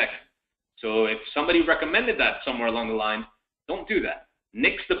half a second. So if somebody recommended that somewhere along the line, don't do that.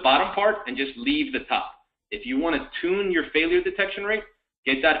 Nix the bottom part and just leave the top. If you want to tune your failure detection rate,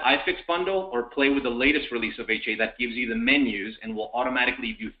 get that iFix bundle or play with the latest release of HA that gives you the menus and will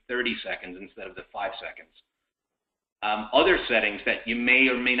automatically do 30 seconds instead of the 5 seconds. Other settings that you may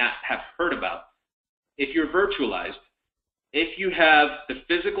or may not have heard about. If you're virtualized, if you have the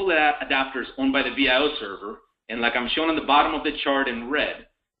physical adapters owned by the VIO server, and like I'm showing on the bottom of the chart in red,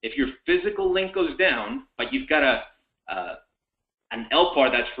 if your physical link goes down, but you've got an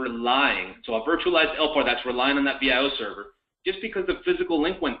LPAR that's relying, so a virtualized LPAR that's relying on that VIO server, just because the physical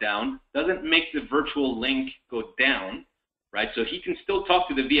link went down doesn't make the virtual link go down, right? So he can still talk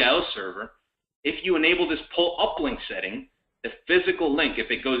to the VIO server. If you enable this pull uplink setting, the physical link,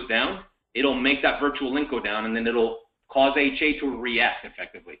 if it goes down, it'll make that virtual link go down, and then it'll cause HA to react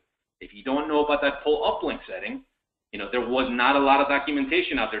effectively. If you don't know about that pull uplink setting, there was not a lot of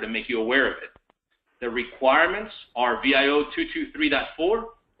documentation out there to make you aware of it. The requirements are VIO 223.4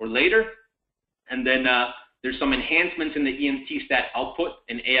 or later, and then There's some enhancements in the ENT stat output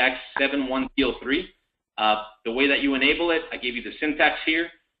in AIX 7.1.3. The way that you enable it, I gave you the syntax here.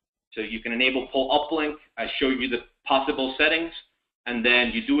 So you can enable pull uplink. I show you the possible settings, and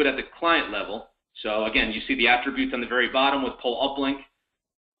then you do it at the client level. So again, you see the attributes on the very bottom with pull uplink.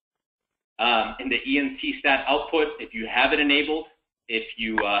 In the ENT stat output, if you have it enabled, if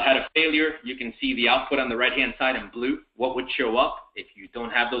you had a failure, you can see the output on the right-hand side in blue. What would show up? If you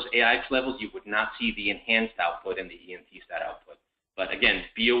don't have those AIX levels, you would not see the enhanced output in the ENT stat output. But again,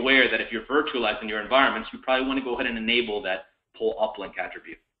 be aware that if you're virtualized in your environments, you probably want to go ahead and enable that pull uplink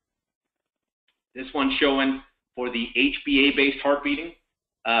attribute. This one's showing for the HBA-based heart beating.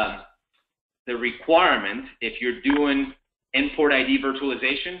 The requirement, if you're doing endport ID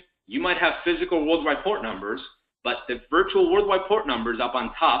virtualization, you might have physical worldwide port numbers, but the virtual worldwide port numbers up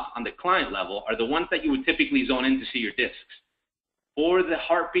on top on the client level are the ones that you would typically zone in to see your disks. For the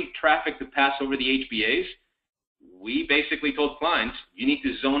heartbeat traffic to pass over the HBAs, we basically told clients, you need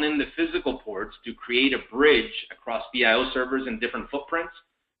to zone in the physical ports to create a bridge across VIO servers and different footprints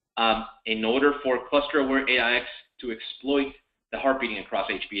in order for cluster-aware AIX to exploit the heart beating across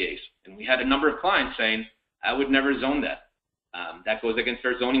HBAs. And we had a number of clients saying, I would never zone that. That goes against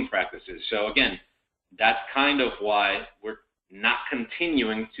our zoning practices. So again, that's kind of why we're not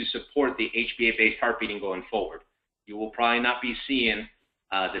continuing to support the HBA-based heart beating going forward. You will probably not be seeing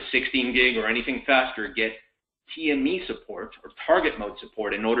the 16 gig or anything faster get TME support or target mode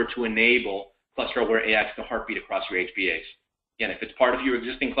support in order to enable cluster-aware AIX to heartbeat across your HBAs. Again, if it's part of your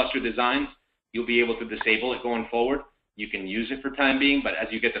existing cluster designs, you'll be able to disable it going forward. You can use it for time being, but as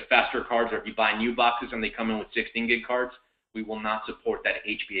you get the faster cards or if you buy new boxes and they come in with 16 gig cards, we will not support that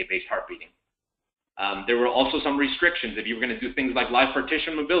HBA-based heart beating. There were also some restrictions. If you were going to do things like live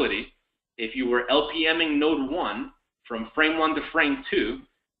partition mobility, if you were LPMing node 1 from frame 1 to frame 2,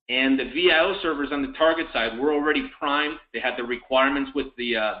 and the VIO servers on the target side were already primed, they had the requirements with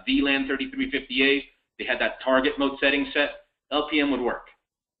the VLAN 3358, they had that target mode setting set, LPM would work.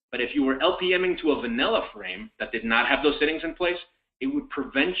 But if you were LPMing to a vanilla frame that did not have those settings in place, it would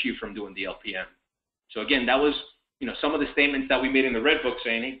prevent you from doing the LPM. So again, that was some of the statements that we made in the Red Book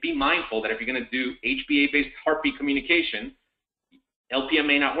saying, hey, be mindful that if you're going to do HBA-based heartbeat communication, LPM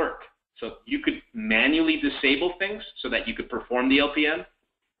may not work. So you could manually disable things so that you could perform the LPM,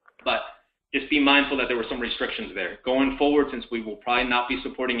 but just be mindful that there were some restrictions there. Going forward, since we will probably not be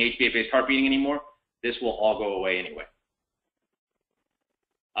supporting HBA-based heart beating anymore, this will all go away anyway.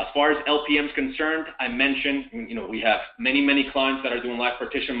 As far as LPM is concerned, I mentioned, we have many, many clients that are doing live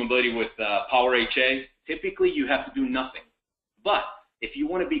partition mobility with PowerHA. Typically, you have to do nothing. But if you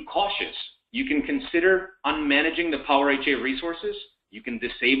want to be cautious, you can consider unmanaging the PowerHA resources. You can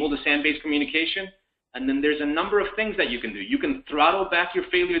disable the SAN-based communication. And then there's a number of things that you can do. You can throttle back your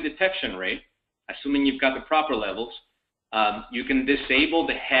failure detection rate, assuming you've got the proper levels. You can disable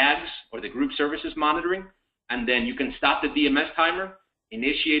the HAGs or the group services monitoring, and then you can stop the DMS timer,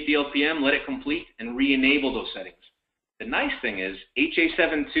 initiate the LPM, let it complete, and re-enable those settings. The nice thing is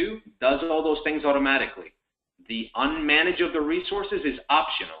HA7.2 does all those things automatically. The unmanage of the resources is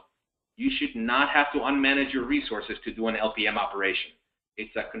optional. You should not have to unmanage your resources to do an LPM operation.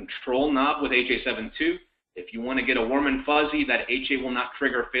 It's a control knob with HA7.2. If you want to get a warm and fuzzy that HA will not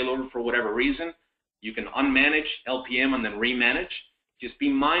trigger failover for whatever reason, you can unmanage LPM and then remanage. Just be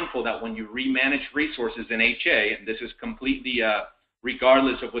mindful that when you remanage resources in HA, and this is completely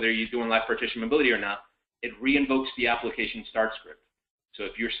regardless of whether you're doing live partition mobility or not, it reinvokes the application start script. So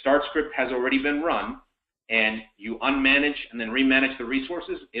if your start script has already been run and you unmanage and then remanage the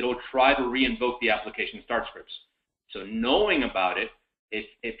resources, it'll try to reinvoke the application start scripts. So knowing about it,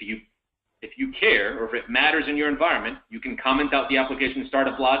 if you care or if it matters in your environment, you can comment out the application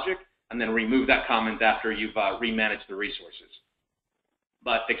startup logic and then remove that comment after you've remanaged the resources.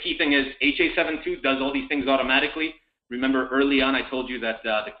 But the key thing is HA7.2 does all these things automatically. Remember early on I told you that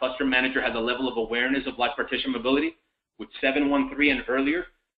the cluster manager has a level of awareness of live partition mobility. With 7.1.3 and earlier,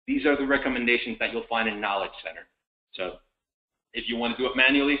 these are the recommendations that you'll find in Knowledge Center. So if you want to do it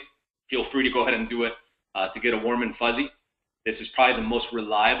manually, feel free to go ahead and do it to get a warm and fuzzy. This is probably the most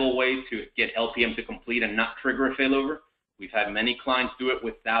reliable way to get LPM to complete and not trigger a failover. We've had many clients do it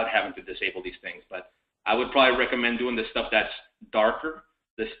without having to disable these things. But I would probably recommend doing the stuff that's darker.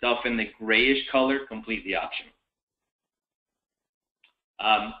 The stuff in the grayish color, completely optional.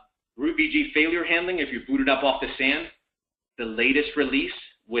 Root BG failure handling, if you're booted up off the SAN, the latest release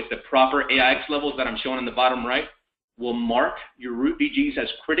with the proper AIX levels that I'm showing in the bottom right will mark your root BGs as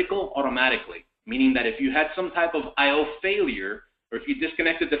critical automatically, meaning that if you had some type of IO failure or if you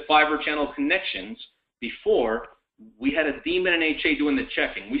disconnected the fiber channel connections before, we had a daemon and HA doing the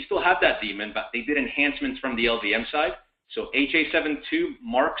checking. We still have that daemon, but they did enhancements from the LVM side. So HA72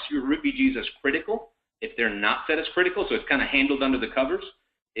 marks your root BGs as critical if they're not set as critical, so it's kind of handled under the covers.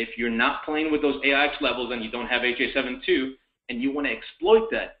 If you're not playing with those AIX levels and you don't have HA72 and you want to exploit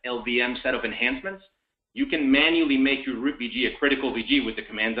that LVM set of enhancements, you can manually make your root BG a critical VG with the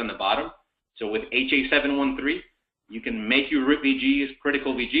commands on the bottom. So with HA713, you can make your root BGs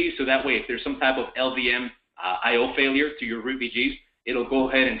critical VGs, so that way if there's some type of LVM IO failure to your root BGs, it'll go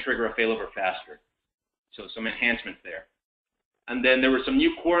ahead and trigger a failover faster. So some enhancements there. And then there were some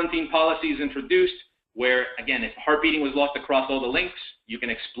new quarantine policies introduced where, again, if heart beating was lost across all the links, you can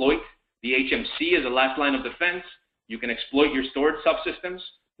exploit the HMC as a last line of defense. You can exploit your storage subsystems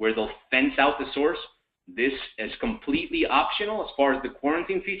where they'll fence out the source. This is completely optional as far as the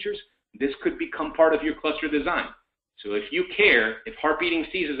quarantine features. This could become part of your cluster design. So if you care, if heart beating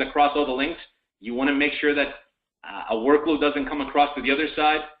ceases across all the links, you want to make sure that a workload doesn't come across to the other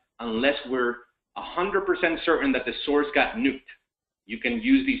side unless we're 100% certain that the source got nuked. You can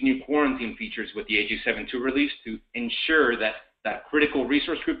use these new quarantine features with the HA72 release to ensure that that critical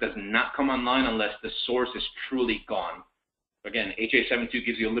resource group does not come online unless the source is truly gone. Again, HA72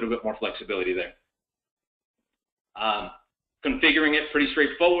 gives you a little bit more flexibility there. Configuring it pretty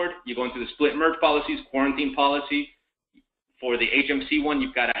straightforward. You go into the split merge policies, quarantine policy. For the HMC one,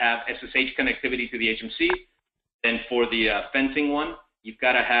 you've got to have SSH connectivity to the HMC. Then for the fencing one, you've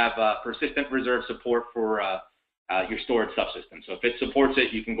got to have persistent reserve support for your storage subsystem. So if it supports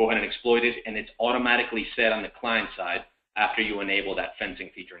it, you can go ahead and exploit it, and it's automatically set on the client side after you enable that fencing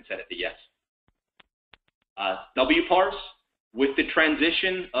feature and set it to yes. WPARS, with the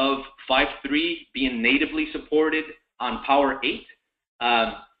transition of 5.3 being natively supported on PowerHA,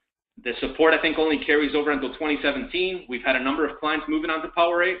 the support, I think, only carries over until 2017. We've had a number of clients moving on to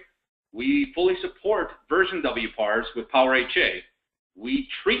PowerHA. We fully support version WPARS with PowerHA. We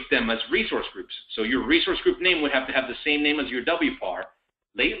treat them as resource groups. So your resource group name would have to have the same name as your WPAR.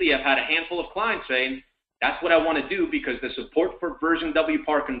 Lately, I've had a handful of clients saying, that's what I want to do because the support for version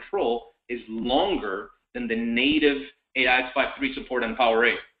WPAR control is longer than the native AIX 5.3 support on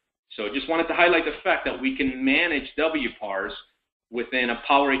PowerHA. So just wanted to highlight the fact that we can manage WPARs within a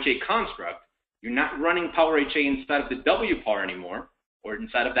PowerHA construct. You're not running PowerHA inside of the WPAR anymore or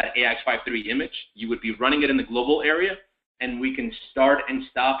inside of that AIX 5.3 image. You would be running it in the global area, and we can start and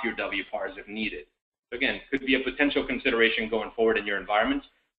stop your WPARs if needed. So again, could be a potential consideration going forward in your environments,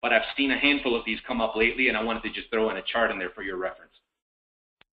 but I've seen a handful of these come up lately, and I wanted to just throw in a chart in there for your reference.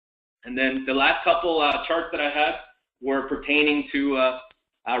 And then the last couple charts that I had were pertaining to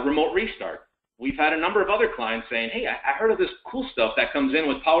remote restart. We've had a number of other clients saying, hey, I heard of this cool stuff that comes in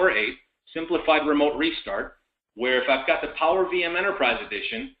with PowerHA, simplified remote restart, where if I've got the Power VM Enterprise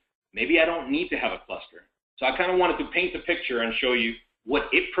Edition, maybe I don't need to have a cluster. So I kind of wanted to paint the picture and show you what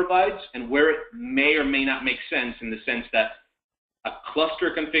it provides and where it may or may not make sense, in the sense that a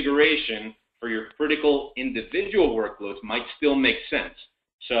cluster configuration for your critical individual workloads might still make sense.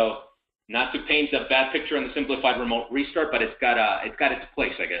 So not to paint a bad picture on the simplified remote restart, but it's got its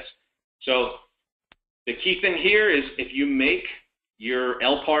place, I guess. So the key thing here is if you make your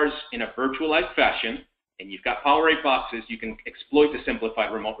LPARs in a virtualized fashion and you've got PowerHA boxes, you can exploit the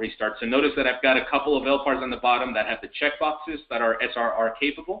simplified remote restart. So notice that I've got a couple of LPARs on the bottom that have the checkboxes that are SRR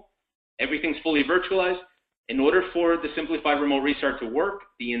capable. Everything's fully virtualized. In order for the simplified remote restart to work,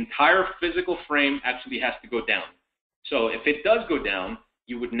 the entire physical frame actually has to go down. So if it does go down,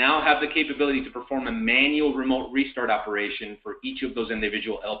 you would now have the capability to perform a manual remote restart operation for each of those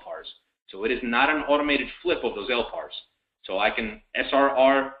individual LPARs. So it is not an automated flip of those LPARs. So I can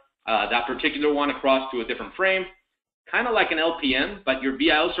SRR that particular one across to a different frame, kind of like an LPM, but your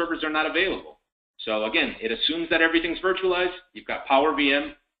VIO servers are not available. So again, it assumes that everything's virtualized. You've got Power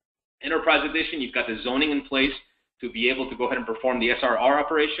VM Enterprise Edition. You've got the zoning in place to be able to go ahead and perform the SRR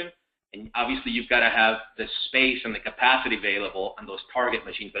operation. And obviously, you've got to have the space and the capacity available on those target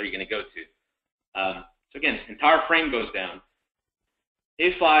machines that you're going to go to. So again, entire frame goes down.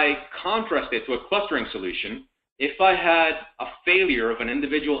 If I contrast it to a clustering solution, if I had a failure of an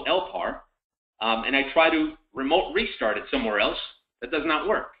individual LPAR and I try to remote restart it somewhere else, that does not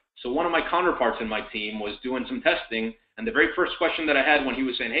work. So one of my counterparts in my team was doing some testing, and the very first question that I had when he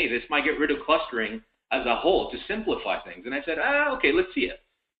was saying, hey, this might get rid of clustering as a whole to simplify things. And I said, okay, let's see it.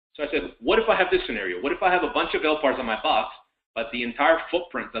 So I said, what if I have this scenario? What if I have a bunch of LPARs on my box, but the entire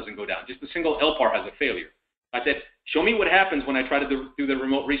footprint doesn't go down? Just a single LPAR has a failure. I said, show me what happens when I try to do the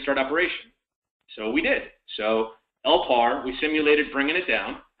remote restart operation. So we did. So LPAR, we simulated bringing it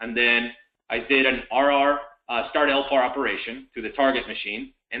down, and then I did an RR start LPAR operation to the target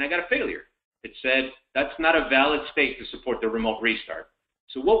machine, and I got a failure. it said that's not a valid state to support the remote restart.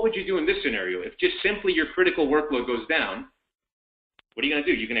 So what would you do in this scenario? If just simply your critical workload goes down, what are you going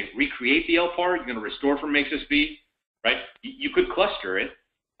to do? You're going to recreate the LPAR, you're going to restore from XSB, right? You could cluster it,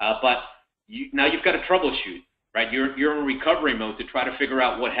 but now you've got to troubleshoot, right? You're in recovery mode to try to figure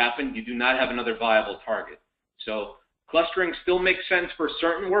out what happened. You do not have another viable target. So clustering still makes sense for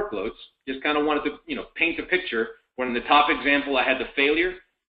certain workloads. Just kind of wanted to, paint a picture. When in the top example I had the failure,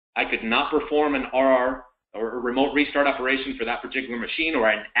 I could not perform an RR or a remote restart operation for that particular machine or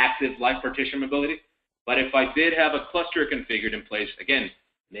an active live partition mobility. But if I did have a cluster configured in place, again,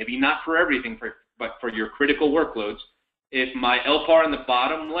 maybe not for everything, but for your critical workloads, if my LPAR in the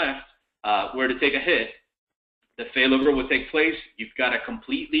bottom left were to take a hit, the failover would take place. You've got a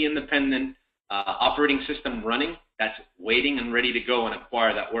completely independent operating system running that's waiting and ready to go and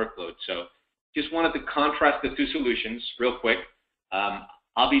acquire that workload. So just wanted to contrast the two solutions real quick.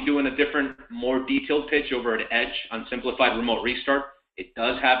 I'll be doing a different, more detailed pitch over at Edge on simplified remote restart. It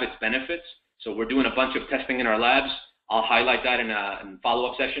does have its benefits. So we're doing a bunch of testing in our labs. I'll highlight that in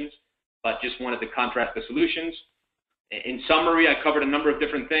follow-up sessions, but just wanted to contrast the solutions. In summary, I covered a number of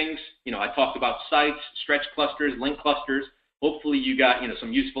different things. I talked about sites, stretch clusters, link clusters. Hopefully you got,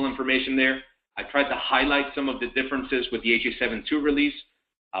 some useful information there. I tried to highlight some of the differences with the HA7.2 release,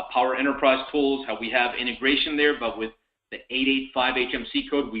 Power Enterprise tools, how we have integration there, but with the 885 HMC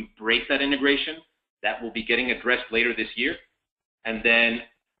code, we break that integration. That will be getting addressed later this year. And then,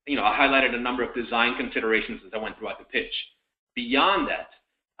 I highlighted a number of design considerations as I went throughout the pitch. Beyond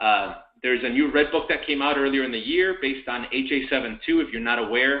that, there's a new red book that came out earlier in the year based on HA7.2. If you're not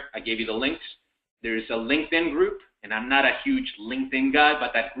aware, I gave you the links. There's a LinkedIn group, and I'm not a huge LinkedIn guy,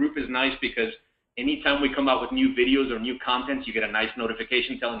 but that group is nice because anytime we come out with new videos or new content, you get a nice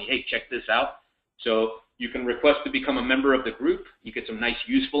notification telling you, hey, check this out. So you can request to become a member of the group. You get some nice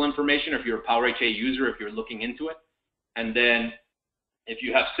useful information if you're a PowerHA user, if you're looking into it. And then if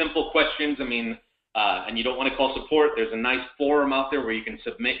you have simple questions, and you don't want to call support, there's a nice forum out there where you can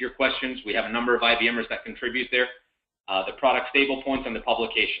submit your questions. We have a number of IBMers that contribute there, the product stable points and the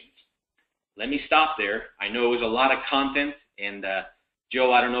publications. Let me stop there. I know it was a lot of content, and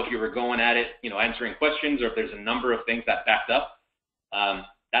Joe, I don't know if you were going at it, answering questions or if there's a number of things that backed up.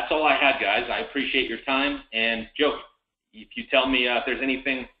 That's all I had, guys. I appreciate your time. And Joe, if you tell me if there's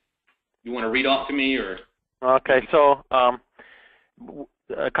anything you want to read off to me or. Okay, so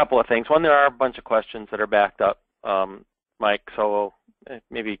a couple of things. One, there are a bunch of questions that are backed up, Mike, so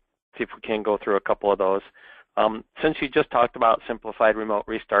maybe see if we can go through a couple of those. Since you just talked about simplified remote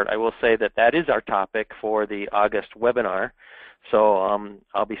restart, I will say that is our topic for the August webinar. So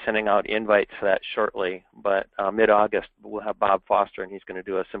I'll be sending out invites for that shortly, but mid-August we'll have Bob Foster, and he's going to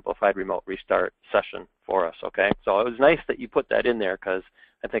do a simplified remote restart session for us, okay? So it was nice that you put that in there because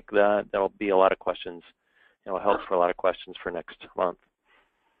I think that'll be a lot of questions. It'll help for a lot of questions for next month.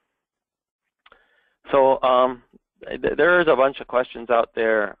 So there is a bunch of questions out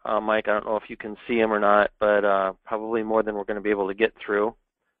there, Mike. I don't know if you can see them or not, but probably more than we're going to be able to get through.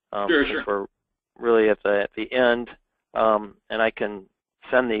 Sure. We're really at the end, and I can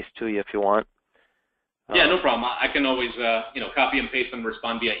send these to you if you want. Yeah, no problem. I can always copy and paste and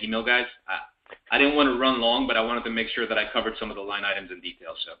respond via email, guys. I didn't want to run long, but I wanted to make sure that I covered some of the line items in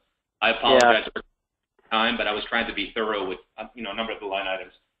detail. So I apologize for time, but I was trying to be thorough with a number of the line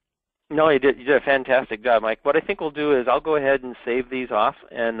items. No, you did a fantastic job, Mike. What I think we'll do is I'll go ahead and save these off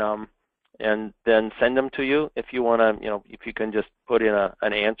and then send them to you if you want to, if you can just put in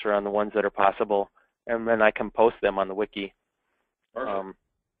an answer on the ones that are possible, and then I can post them on the wiki. Perfect.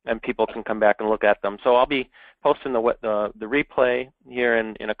 And people can come back and look at them. So I'll be posting the replay here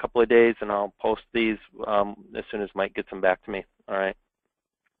in a couple of days, and I'll post these as soon as Mike gets them back to me. All right.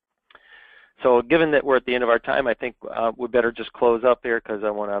 So given that we're at the end of our time, I think we better just close up here because I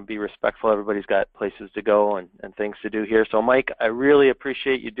want to be respectful. Everybody's got places to go and things to do here. So Mike, I really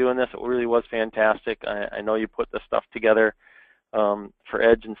appreciate you doing this. It really was fantastic. I know you put the stuff together for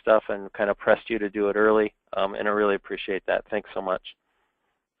Edge and stuff and kind of pressed you to do it early, and I really appreciate that. Thanks so much.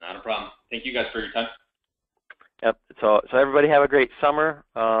 Not a problem. Thank you guys for your time. Yep. So everybody have a great summer.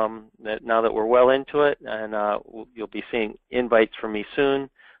 Now that we're well into it, and you'll be seeing invites from me soon.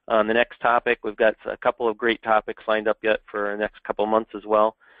 On the next topic, we've got a couple of great topics lined up yet for the next couple of months as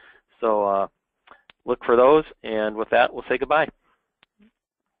well. So look for those, and with that, we'll say goodbye.